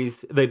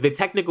categories. The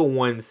technical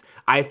ones,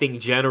 I think,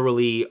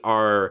 generally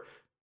are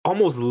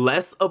almost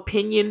less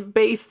opinion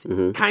based,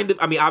 kind of.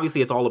 I mean,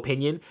 obviously it's all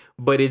opinion,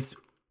 but it's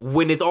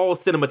when it's all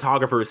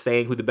cinematographers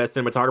saying who the best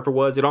cinematographer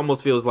was, it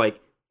almost feels like,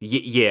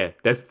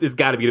 it's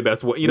got to be the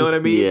best one. You know what I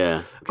mean?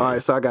 Yeah. Okay. All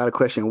right, so I got a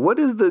question. What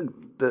is the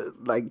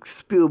like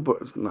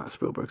Spielberg's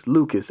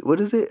Lucas? What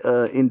is it?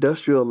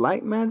 Industrial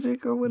Light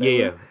Magic or whatever?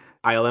 Yeah.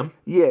 ILM?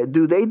 Yeah,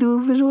 do they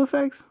do visual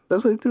effects?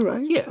 That's what they do,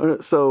 right? Yeah.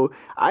 So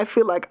I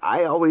feel like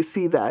I always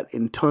see that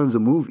in tons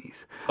of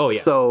movies. Oh,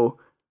 yeah. So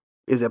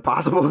is it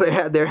possible they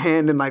had their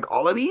hand in like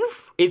all of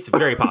these? It's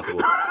very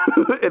possible.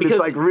 And it's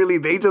like, really,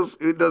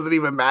 it doesn't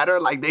even matter?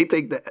 Like, they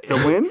take the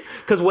win?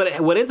 Because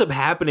what ends up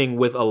happening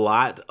with a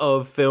lot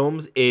of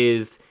films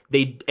is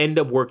they end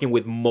up working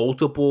with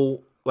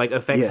multiple like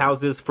effects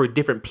houses for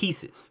different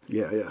pieces.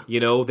 Yeah.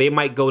 They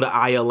might go to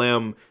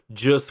ILM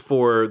just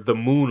for the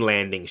moon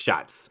landing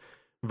shots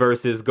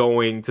versus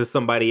going to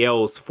somebody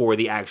else for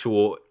the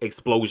actual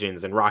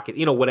explosions and rocket,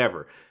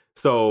 whatever.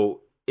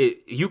 So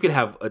you could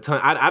have a ton.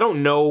 I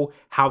don't know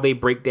how they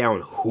break down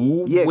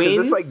who wins. Yeah, because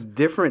it's like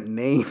different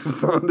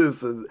names on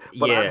this.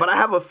 But I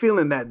have a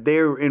feeling that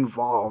they're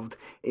involved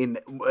in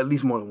at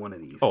least more than one of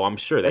these. Oh, I'm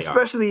sure they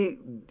Especially,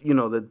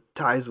 the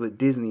ties with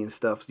Disney and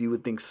stuff. So you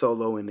would think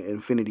Solo and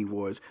Infinity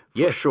Wars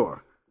for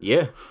sure.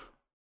 Yeah.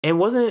 And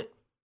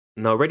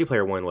Ready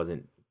Player One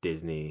wasn't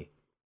Disney.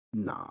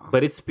 Nah.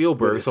 But it's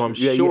Spielberg, so I'm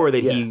sure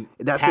that he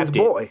that's his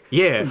boy.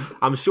 Yeah.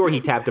 I'm sure he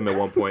tapped him at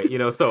one point,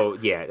 so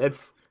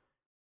that's...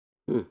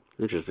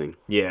 Interesting.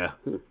 Yeah.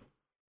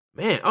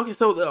 Man, okay,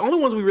 so the only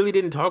ones we really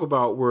didn't talk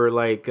about were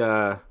like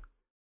I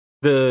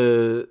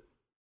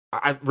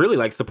really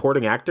like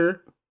supporting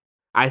actor.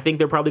 I think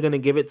they're probably going to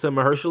give it to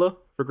Mahershala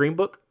for Green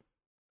Book.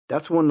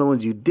 That's one of the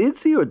ones you did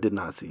see or did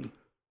not see?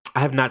 I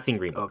have not seen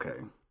Green Book. Okay.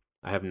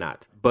 I have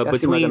not. But that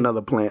between like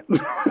another plant.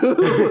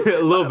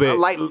 a little bit.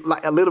 Like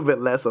a little bit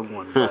less of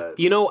one. But...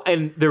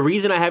 and the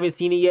reason I haven't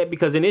seen it yet,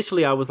 because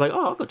initially I was like,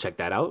 oh, I'll go check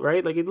that out,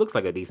 right? Like, it looks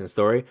like a decent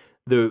story.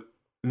 The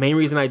main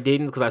reason I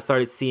didn't, because I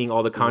started seeing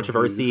all the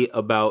controversy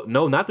about,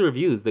 no, not the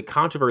reviews, the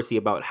controversy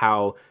about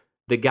how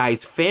the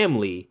guy's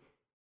family,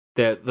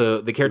 that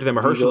the character that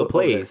Mahershala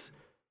plays,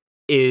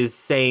 is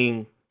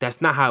saying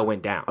that's not how it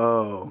went down.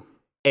 Oh.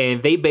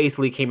 And they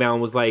basically came out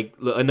and was like,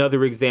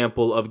 another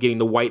example of getting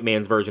the white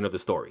man's version of the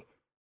story.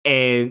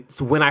 And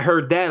so when I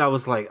heard that, I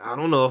was like, I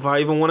don't know if I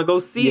even want to go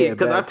see it,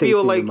 because I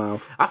feel like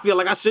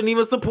I shouldn't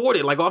even support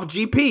it, like off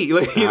GP,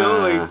 like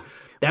like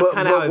that's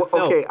kind of how it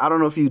felt. Okay, I don't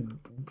know if you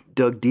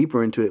dug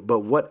deeper into it, but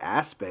what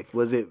aspect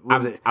was it?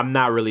 I'm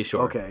not really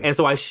sure. Okay, and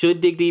so I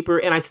should dig deeper,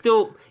 and I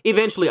still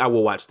eventually I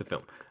will watch the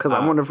film, because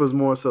I wonder if it was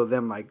more so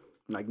them like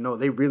no,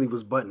 they really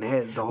was butting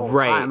heads the whole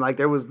time. Like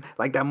there was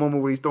like that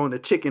moment where he's throwing the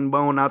chicken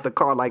bone out the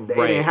car. Like it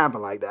didn't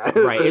happen like that.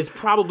 Right, it's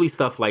probably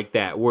stuff like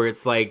that where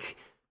it's like.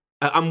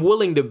 I'm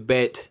willing to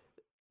bet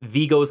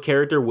Vigo's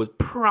character was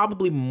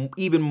probably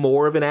even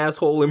more of an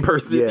asshole in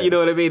person. Yeah. You know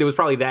what I mean? It was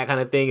probably that kind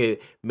of thing.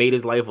 It made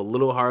his life a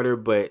little harder,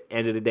 but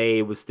end of the day,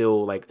 it was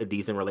still like a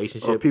decent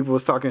relationship. Or people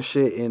was talking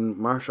shit in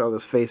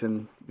Marshall's face,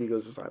 and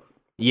Vigo's just like,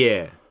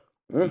 yeah.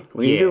 What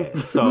do you do?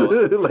 So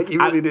like he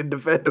really didn't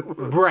defend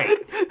him. Right.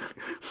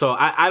 So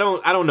I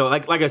don't know.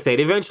 Like I said,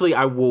 eventually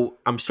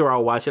I'm sure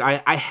I'll watch it.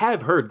 I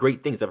have heard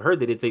great things. I've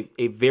heard that it's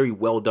a very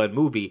well done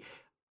movie.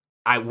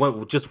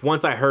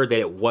 Once I heard that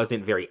it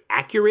wasn't very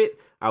accurate,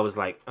 I was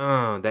like,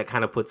 that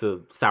kind of puts a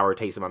sour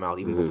taste in my mouth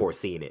even before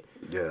seeing it.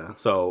 Yeah.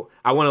 So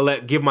I want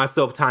to give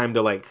myself time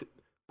to like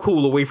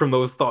cool away from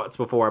those thoughts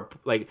before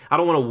I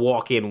don't want to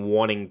walk in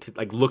wanting to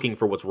looking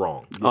for what's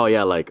wrong. Oh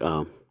yeah,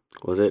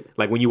 was it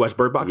like when you watch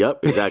Bird Box? Yep,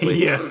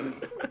 exactly. Yeah.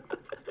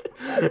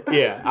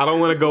 Yeah, I don't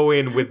want to go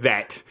in with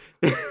that.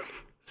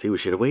 See, we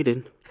should have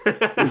waited.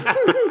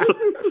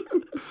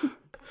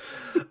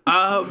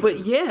 But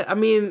yeah, I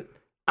mean.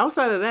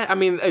 Outside of that, I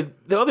mean,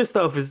 the other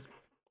stuff is,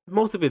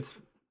 most of it's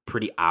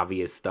pretty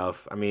obvious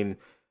stuff. I mean,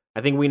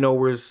 I think we know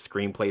where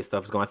screenplay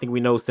stuff is going. I think we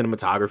know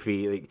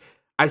cinematography.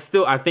 I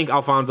think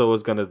Alfonso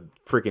is going to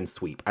freaking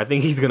sweep. I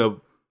think he's going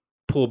to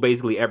pull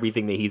basically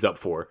everything that he's up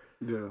for.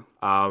 Yeah.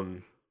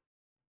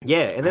 Yeah,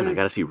 and then I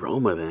got to see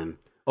Roma then.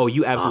 Oh,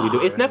 you absolutely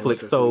do. It's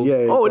Netflix, so... Yeah,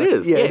 exactly. Oh, it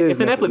is? Yeah, it's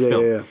a Netflix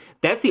film. Yeah.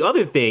 That's the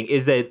other thing,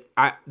 is that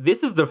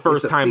this is the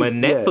first time a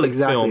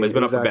Netflix film has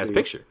been up for Best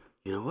Picture.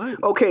 You know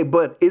what? Okay,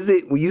 but is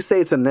it, when you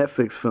say it's a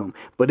Netflix film,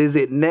 but is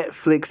it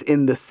Netflix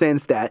in the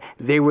sense that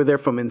they were there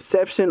from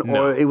inception,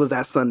 or it was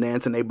at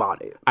Sundance and they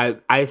bought it?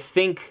 I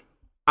think,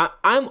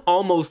 I'm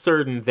almost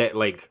certain that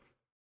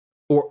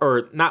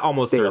or not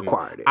almost certain. They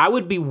acquired it. I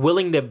would be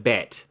willing to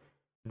bet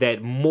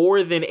that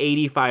more than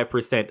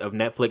 85% of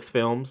Netflix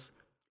films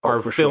are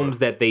films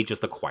that they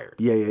just acquired.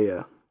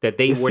 Yeah. That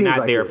they were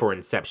not there for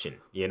inception,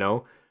 you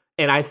know?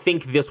 And I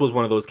think this was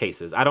one of those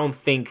cases. I don't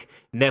think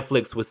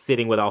Netflix was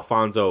sitting with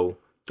Alfonso.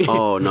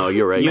 Oh, no,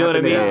 you're right. You know what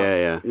I mean?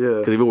 Yeah.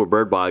 Because even with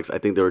Bird Box, I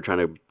think they were trying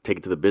to take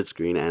it to the big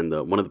screen, and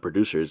one of the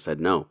producers said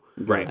no.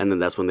 Right. And then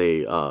that's when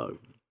they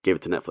gave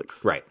it to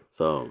Netflix. Right.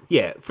 So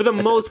yeah, for the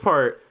most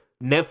part,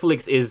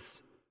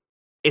 Netflix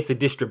it's a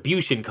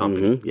distribution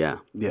company. Mm-hmm. Yeah.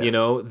 You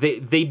know,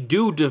 they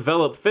do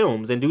develop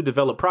films and do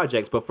develop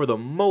projects, but for the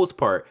most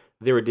part,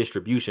 they're a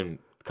distribution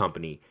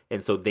company.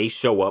 And so they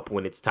show up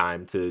when it's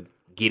time to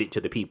get it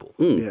to the people.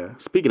 Yeah.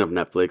 Speaking of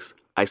Netflix,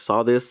 I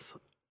saw this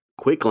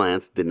quick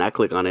glance, did not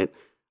click on it.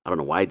 I don't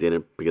know why I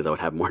didn't, because I would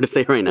have more to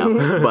say right now.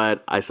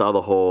 But I saw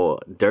the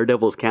whole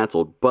Daredevil's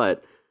canceled,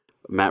 but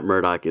Matt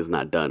Murdock is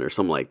not done, or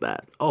something like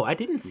that. Oh, I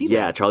didn't see that.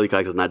 Yeah, Charlie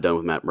Cox is not done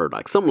with Matt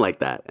Murdock, something like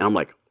that. And I'm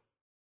like,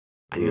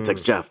 I need to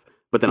text Jeff.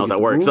 But then I was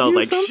at work, so I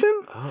was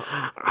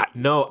like,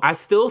 no, I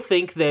still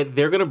think that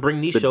they're gonna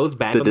bring these shows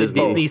back on the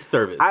Disney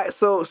service.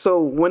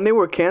 So when they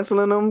were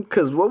canceling them,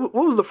 because what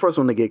was the first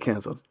one to get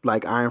canceled?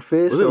 Like Iron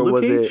Fist,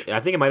 was it?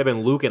 I think it might have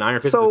been Luke and Iron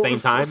Fist at the same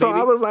time. So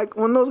maybe? I was like,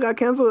 when those got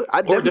canceled,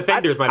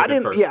 Defenders might have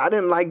been first. Yeah, I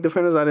didn't like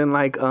Defenders. I didn't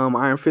like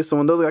Iron Fist. So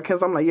when those got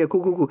canceled, I'm like, yeah,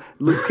 cool.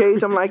 Luke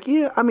Cage, I'm like,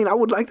 yeah. I mean, I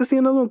would like to see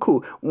another one.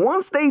 Cool.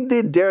 Once they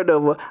did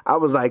Daredevil, I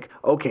was like,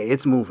 okay,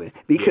 it's moving,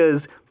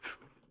 because. Yeah.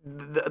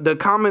 The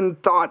common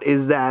thought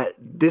is that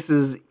this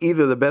is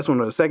either the best one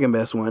or the second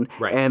best one.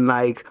 Right. And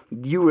like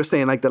you were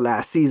saying, like the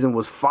last season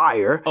was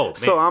fire. Oh, man.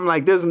 So I'm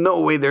like, there's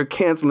no way they're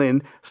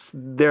canceling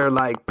their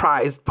like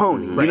prized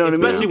pony. Right. You know what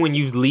Especially I mean? when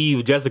you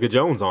leave Jessica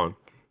Jones on.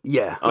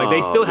 Yeah. Like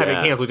they still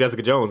haven't canceled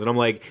Jessica Jones. And I'm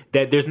like,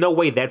 there's no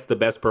way that's the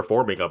best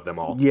performing of them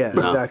all. Yeah,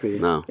 exactly.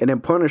 No. And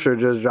then Punisher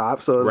just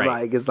dropped. So it's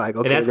like,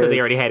 okay. And that's because they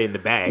already had it in the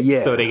bag.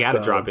 Yeah, so they got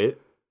to drop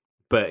it.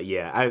 But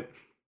yeah,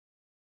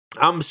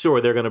 I'm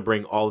sure they're going to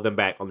bring all of them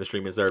back on the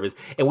streaming service.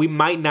 And we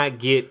might not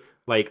get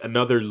like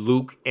another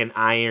Luke and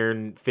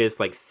Iron Fist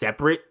like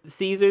separate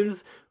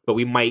seasons, but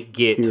we might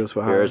get Heroes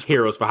for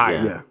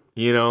Hire. Yeah.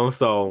 You know,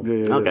 so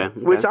Okay.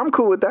 Which I'm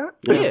cool with that.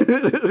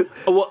 yeah.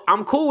 Well,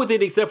 I'm cool with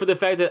it except for the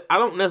fact that I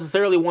don't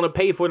necessarily want to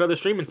pay for another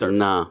streaming service.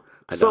 Nah.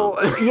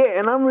 So yeah,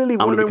 and I'm really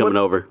wondering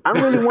I'm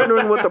really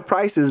wondering what the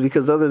price is,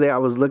 because the other day I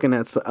was looking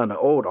at an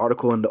old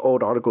article, and the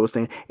old article was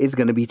saying it's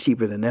going to be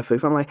cheaper than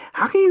Netflix. I'm like,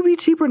 how can you be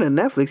cheaper than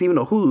Netflix, even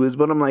though Hulu is?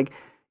 But I'm like,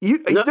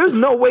 there's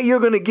no way you're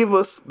going to give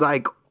us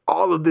like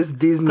all of this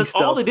Disney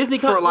stuff all the Disney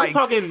for like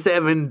 $7.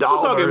 We're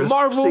talking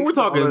Marvel. $6. We're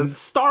talking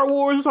Star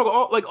Wars. We're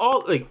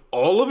talking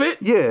all of it.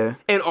 Yeah,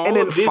 and all and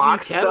then of Disney's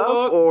Fox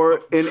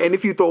catalog. stuff, and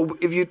if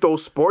you throw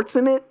sports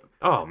in it,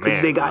 oh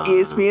man, they got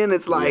ESPN.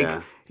 It's like.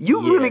 Yeah.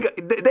 Really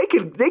they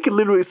could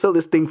literally sell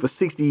this thing for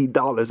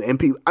 $60, and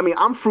people. I mean,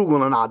 I'm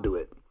frugal and I'll do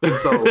it.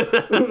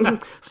 So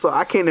so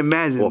I can't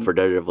imagine. Well, for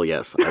Daredevil,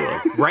 yes,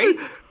 I will. Right?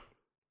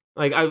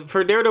 Like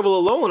for Daredevil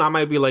alone, I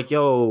might be like,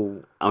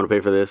 "Yo, I'm gonna pay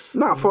for this."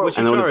 No, and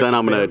then when it's done,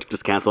 I'm gonna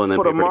just cancel and then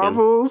for pay the for it again.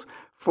 Marvels,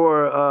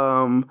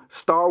 for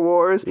Star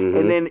Wars,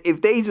 and then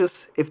if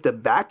the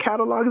back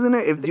catalog is in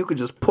there, if you could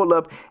just pull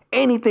up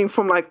anything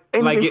from from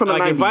the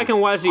 90s. If I can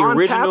watch the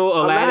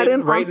original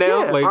Aladdin right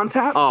now, on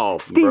tap. Oh,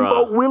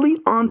 Steamboat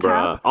Willie on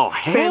tap. Oh,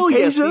 hell yeah,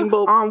 Fantasia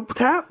Steamboat. on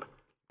tap.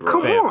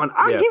 Come on,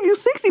 I'll give you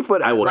 60 for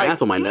that. I will like,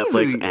 cancel my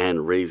easily. Netflix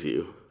and raise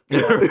you.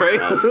 right?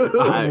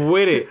 I'm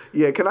with it.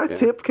 Yeah, can I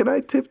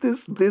tip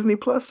this Disney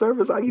Plus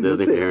service? I'll give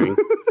Disney you a tip. pairing.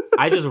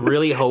 I just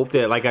really hope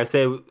that, like I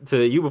said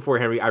to you before,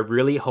 Henry, I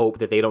really hope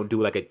that they don't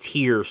do like a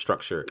tier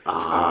structure.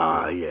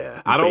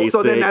 Yeah. I don't. Basic,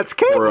 So then that's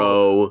cable.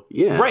 Bro.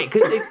 Yeah. Right,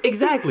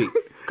 exactly.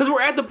 Because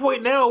we're at the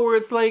point now where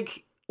it's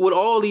like, with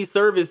all these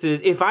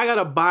services, if I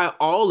gotta buy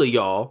all of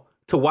y'all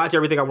to watch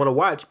everything I want to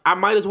watch, I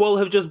might as well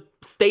have just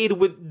stayed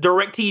with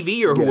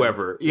DirecTV or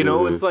whoever. You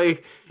know, it's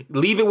like,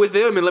 leave it with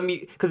them and let me,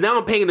 because now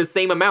I'm paying the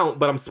same amount,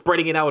 but I'm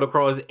spreading it out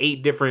across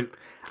 8 different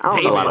I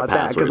don't know lot of about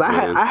that, because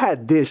passwords, I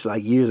had Dish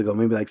like years ago,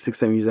 maybe like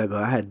 6-7 years ago.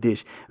 I had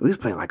Dish. We was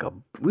playing like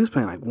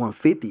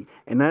 150,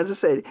 and I just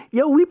said,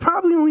 "Yo, we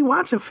probably only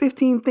watching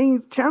 15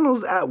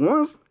 channels at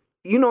once."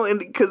 You know, and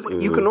because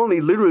you can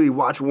only literally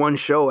watch one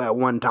show at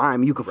one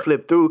time, you can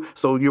flip through,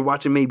 so you're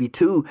watching maybe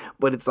 2.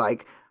 But it's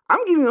like,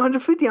 I'm giving you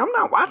 150. I'm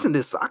not watching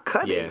this, so I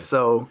cut it.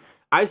 So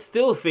I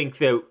still think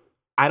that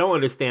I don't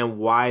understand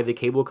why the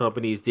cable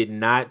companies did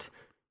not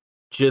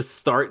just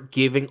start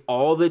giving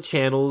all the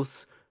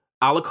channels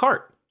a la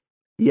carte.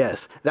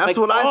 yes, that's Like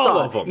what I all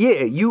thought. of them.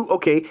 Yeah,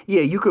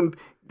 you can.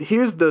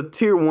 Here's the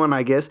tier 1,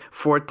 I guess,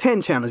 for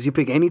 10 channels. You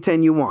pick any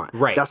 10 you want.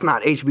 Right. That's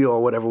not HBO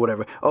or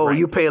whatever. Oh,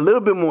 you pay a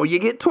little bit more, you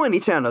get 20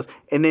 channels,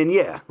 and then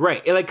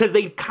Right, and like, because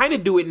they kind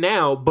of do it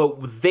now,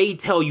 but they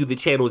tell you the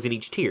channels in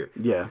each tier.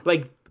 Yeah.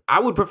 Like, I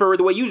would prefer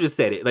the way you just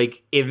said it.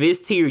 Like, in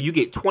this tier, you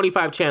get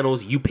 25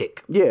 channels, you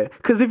pick. Yeah,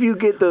 because if you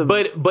get the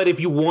But if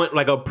you want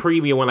like a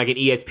premium one, like an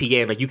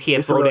ESPN, like you can't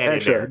it's a throw little that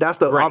extra. in there. That's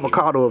the Right.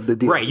 avocado of the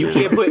deal. Right, you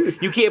can't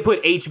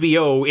put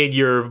HBO in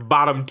your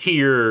bottom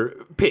tier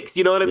picks.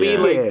 You know what I mean?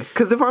 Yeah. Like, Yeah,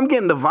 because if I'm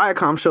getting the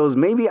Viacom shows,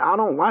 maybe I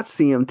don't watch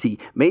CMT.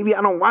 Maybe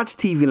I don't watch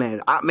TV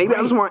Land. Maybe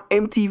I just want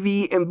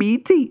MTV and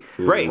BT.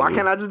 Right. Why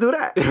can't I just do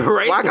that?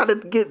 Right. Why I gotta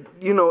get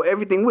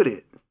everything with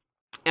it?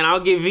 and I'll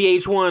get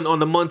VH1 on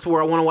the months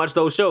where I want to watch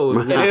those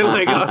shows, and then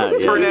like I'll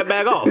turn that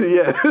back off.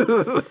 Yeah.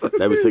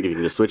 That'd be sick if you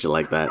can just switch it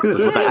like that.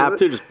 Just with the app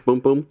too, just boom,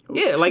 boom.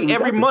 Yeah, like We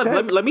every got the month.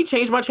 tech. Let me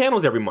change my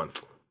channels every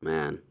month.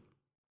 Man.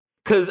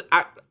 Because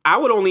I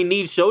would only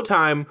need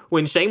Showtime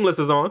when Shameless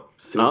is on.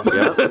 Oh,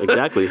 yeah,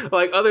 exactly.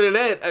 Like, other than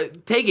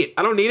that, take it.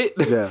 I don't need it.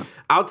 Yeah.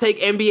 I'll take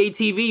NBA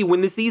TV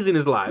when the season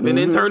is live and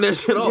then turn that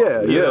shit off.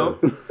 Yeah, you yeah. know?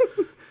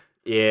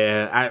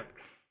 Yeah,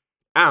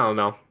 I don't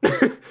know.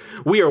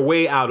 We are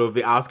way out of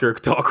the Oscar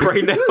talk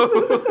right now.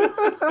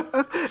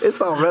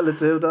 It's all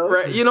relative, though.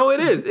 Right? You know, it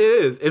is. It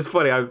is. It's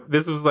funny.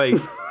 This was like...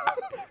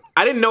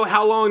 I didn't know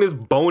how long this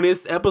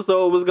bonus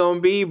episode was going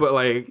to be, but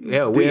like,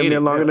 yeah, we Damn in near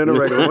it. longer than a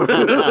regular one.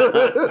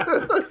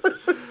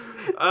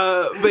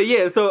 But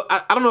yeah, so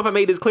I don't know if I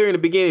made this clear in the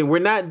beginning. We're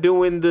not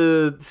doing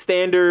the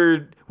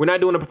standard. We're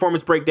not doing a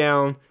performance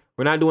breakdown.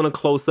 We're not doing a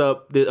close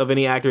up of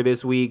any actor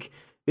this week.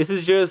 This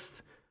is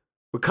just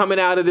we're coming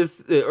out of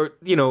this, or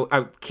you know,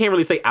 I can't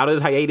really say out of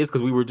this hiatus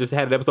because we just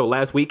had an episode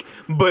last week.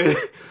 But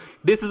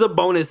this is a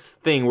bonus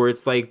thing where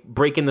it's like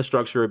breaking the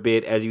structure a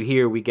bit. As you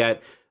hear, we got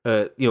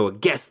a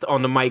guest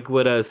on the mic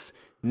with us,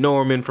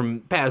 Norman from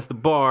Past the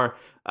Bar.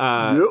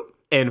 Yep.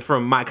 And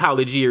from my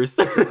college years.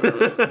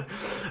 And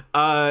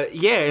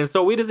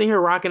so we just in here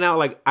rocking out.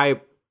 Like,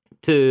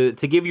 to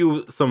give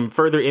you some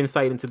further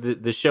insight into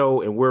the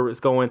show and where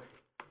it's going,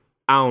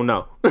 I don't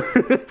know.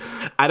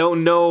 I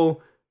don't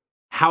know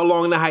how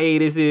long the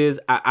hiatus is.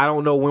 I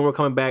don't know when we're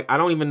coming back. I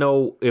don't even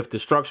know if the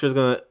structure is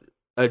going to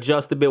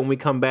adjust a bit when we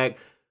come back.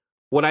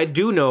 What I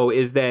do know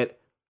is that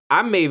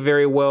I may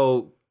very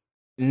well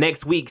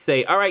next week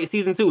say, all right,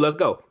 season 2, let's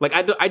go. Like,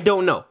 I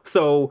don't know.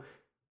 So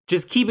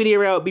just keep an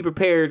ear out, be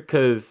prepared,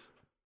 because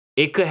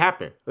it could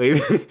happen.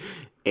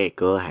 It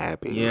could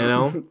happen. You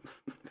know?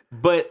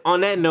 But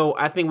on that note,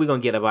 I think we're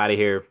going to get up out of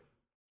here.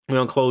 We're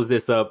going to close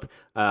this up.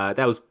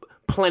 That was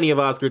plenty of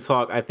Oscar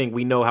talk. I think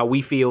we know how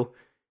we feel.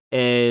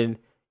 And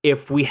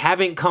if we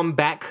haven't come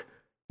back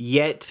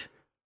yet,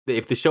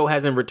 if the show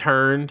hasn't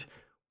returned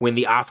when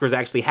the Oscars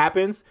actually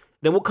happens,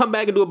 then we'll come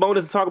back and do a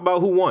bonus and talk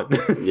about who won.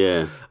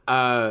 Yeah,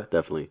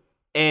 definitely.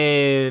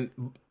 And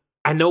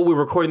I know we're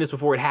recording this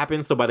before it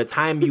happens, so by the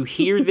time you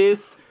hear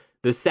this,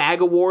 the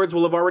SAG Awards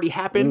will have already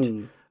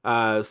happened.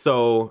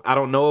 So I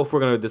don't know if we're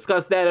going to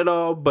discuss that at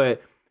all,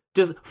 but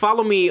just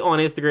follow me on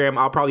Instagram.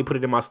 I'll probably put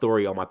it in my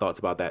story, all my thoughts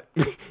about that,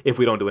 if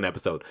we don't do an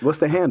episode. What's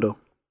the handle?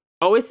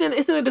 Oh, it's in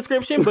the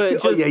description,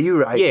 but just... yeah, you're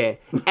right. Yeah,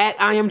 at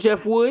I am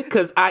Jeff Wood,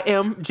 because I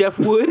am Jeff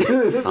Wood. I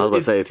was about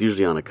to say, it's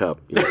usually on a cup.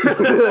 You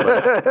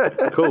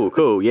know?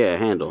 Cool. Yeah,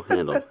 handle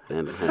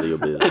your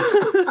business.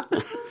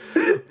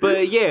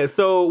 But yeah,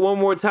 so one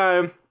more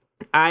time,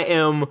 I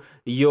am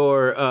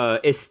your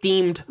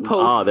esteemed host.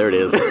 Oh, there it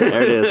is.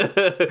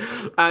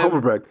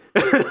 Humberberg.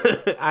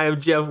 I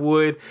am Jeff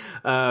Wood,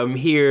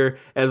 here,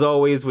 as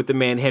always, with the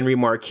man Henry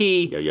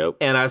Marquis. Yo.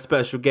 And our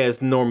special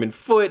guest, Norman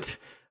Foote.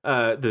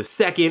 The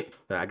second,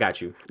 I got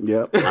you.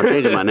 Yep. I'm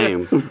changing my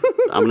name.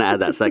 I'm gonna add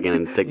that second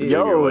and take the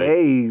junior away.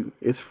 Hey,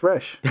 it's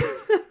fresh.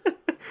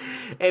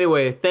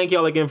 Anyway, thank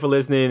y'all again for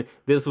listening.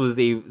 This was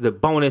the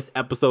bonus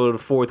episode of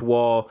The Fourth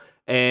Wall,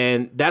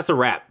 and that's a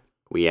wrap.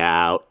 We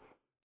out.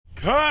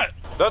 Cut.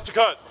 That's a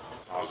cut.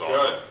 That was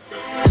awesome.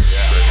 Good.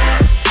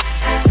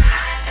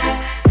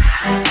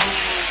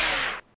 Yeah.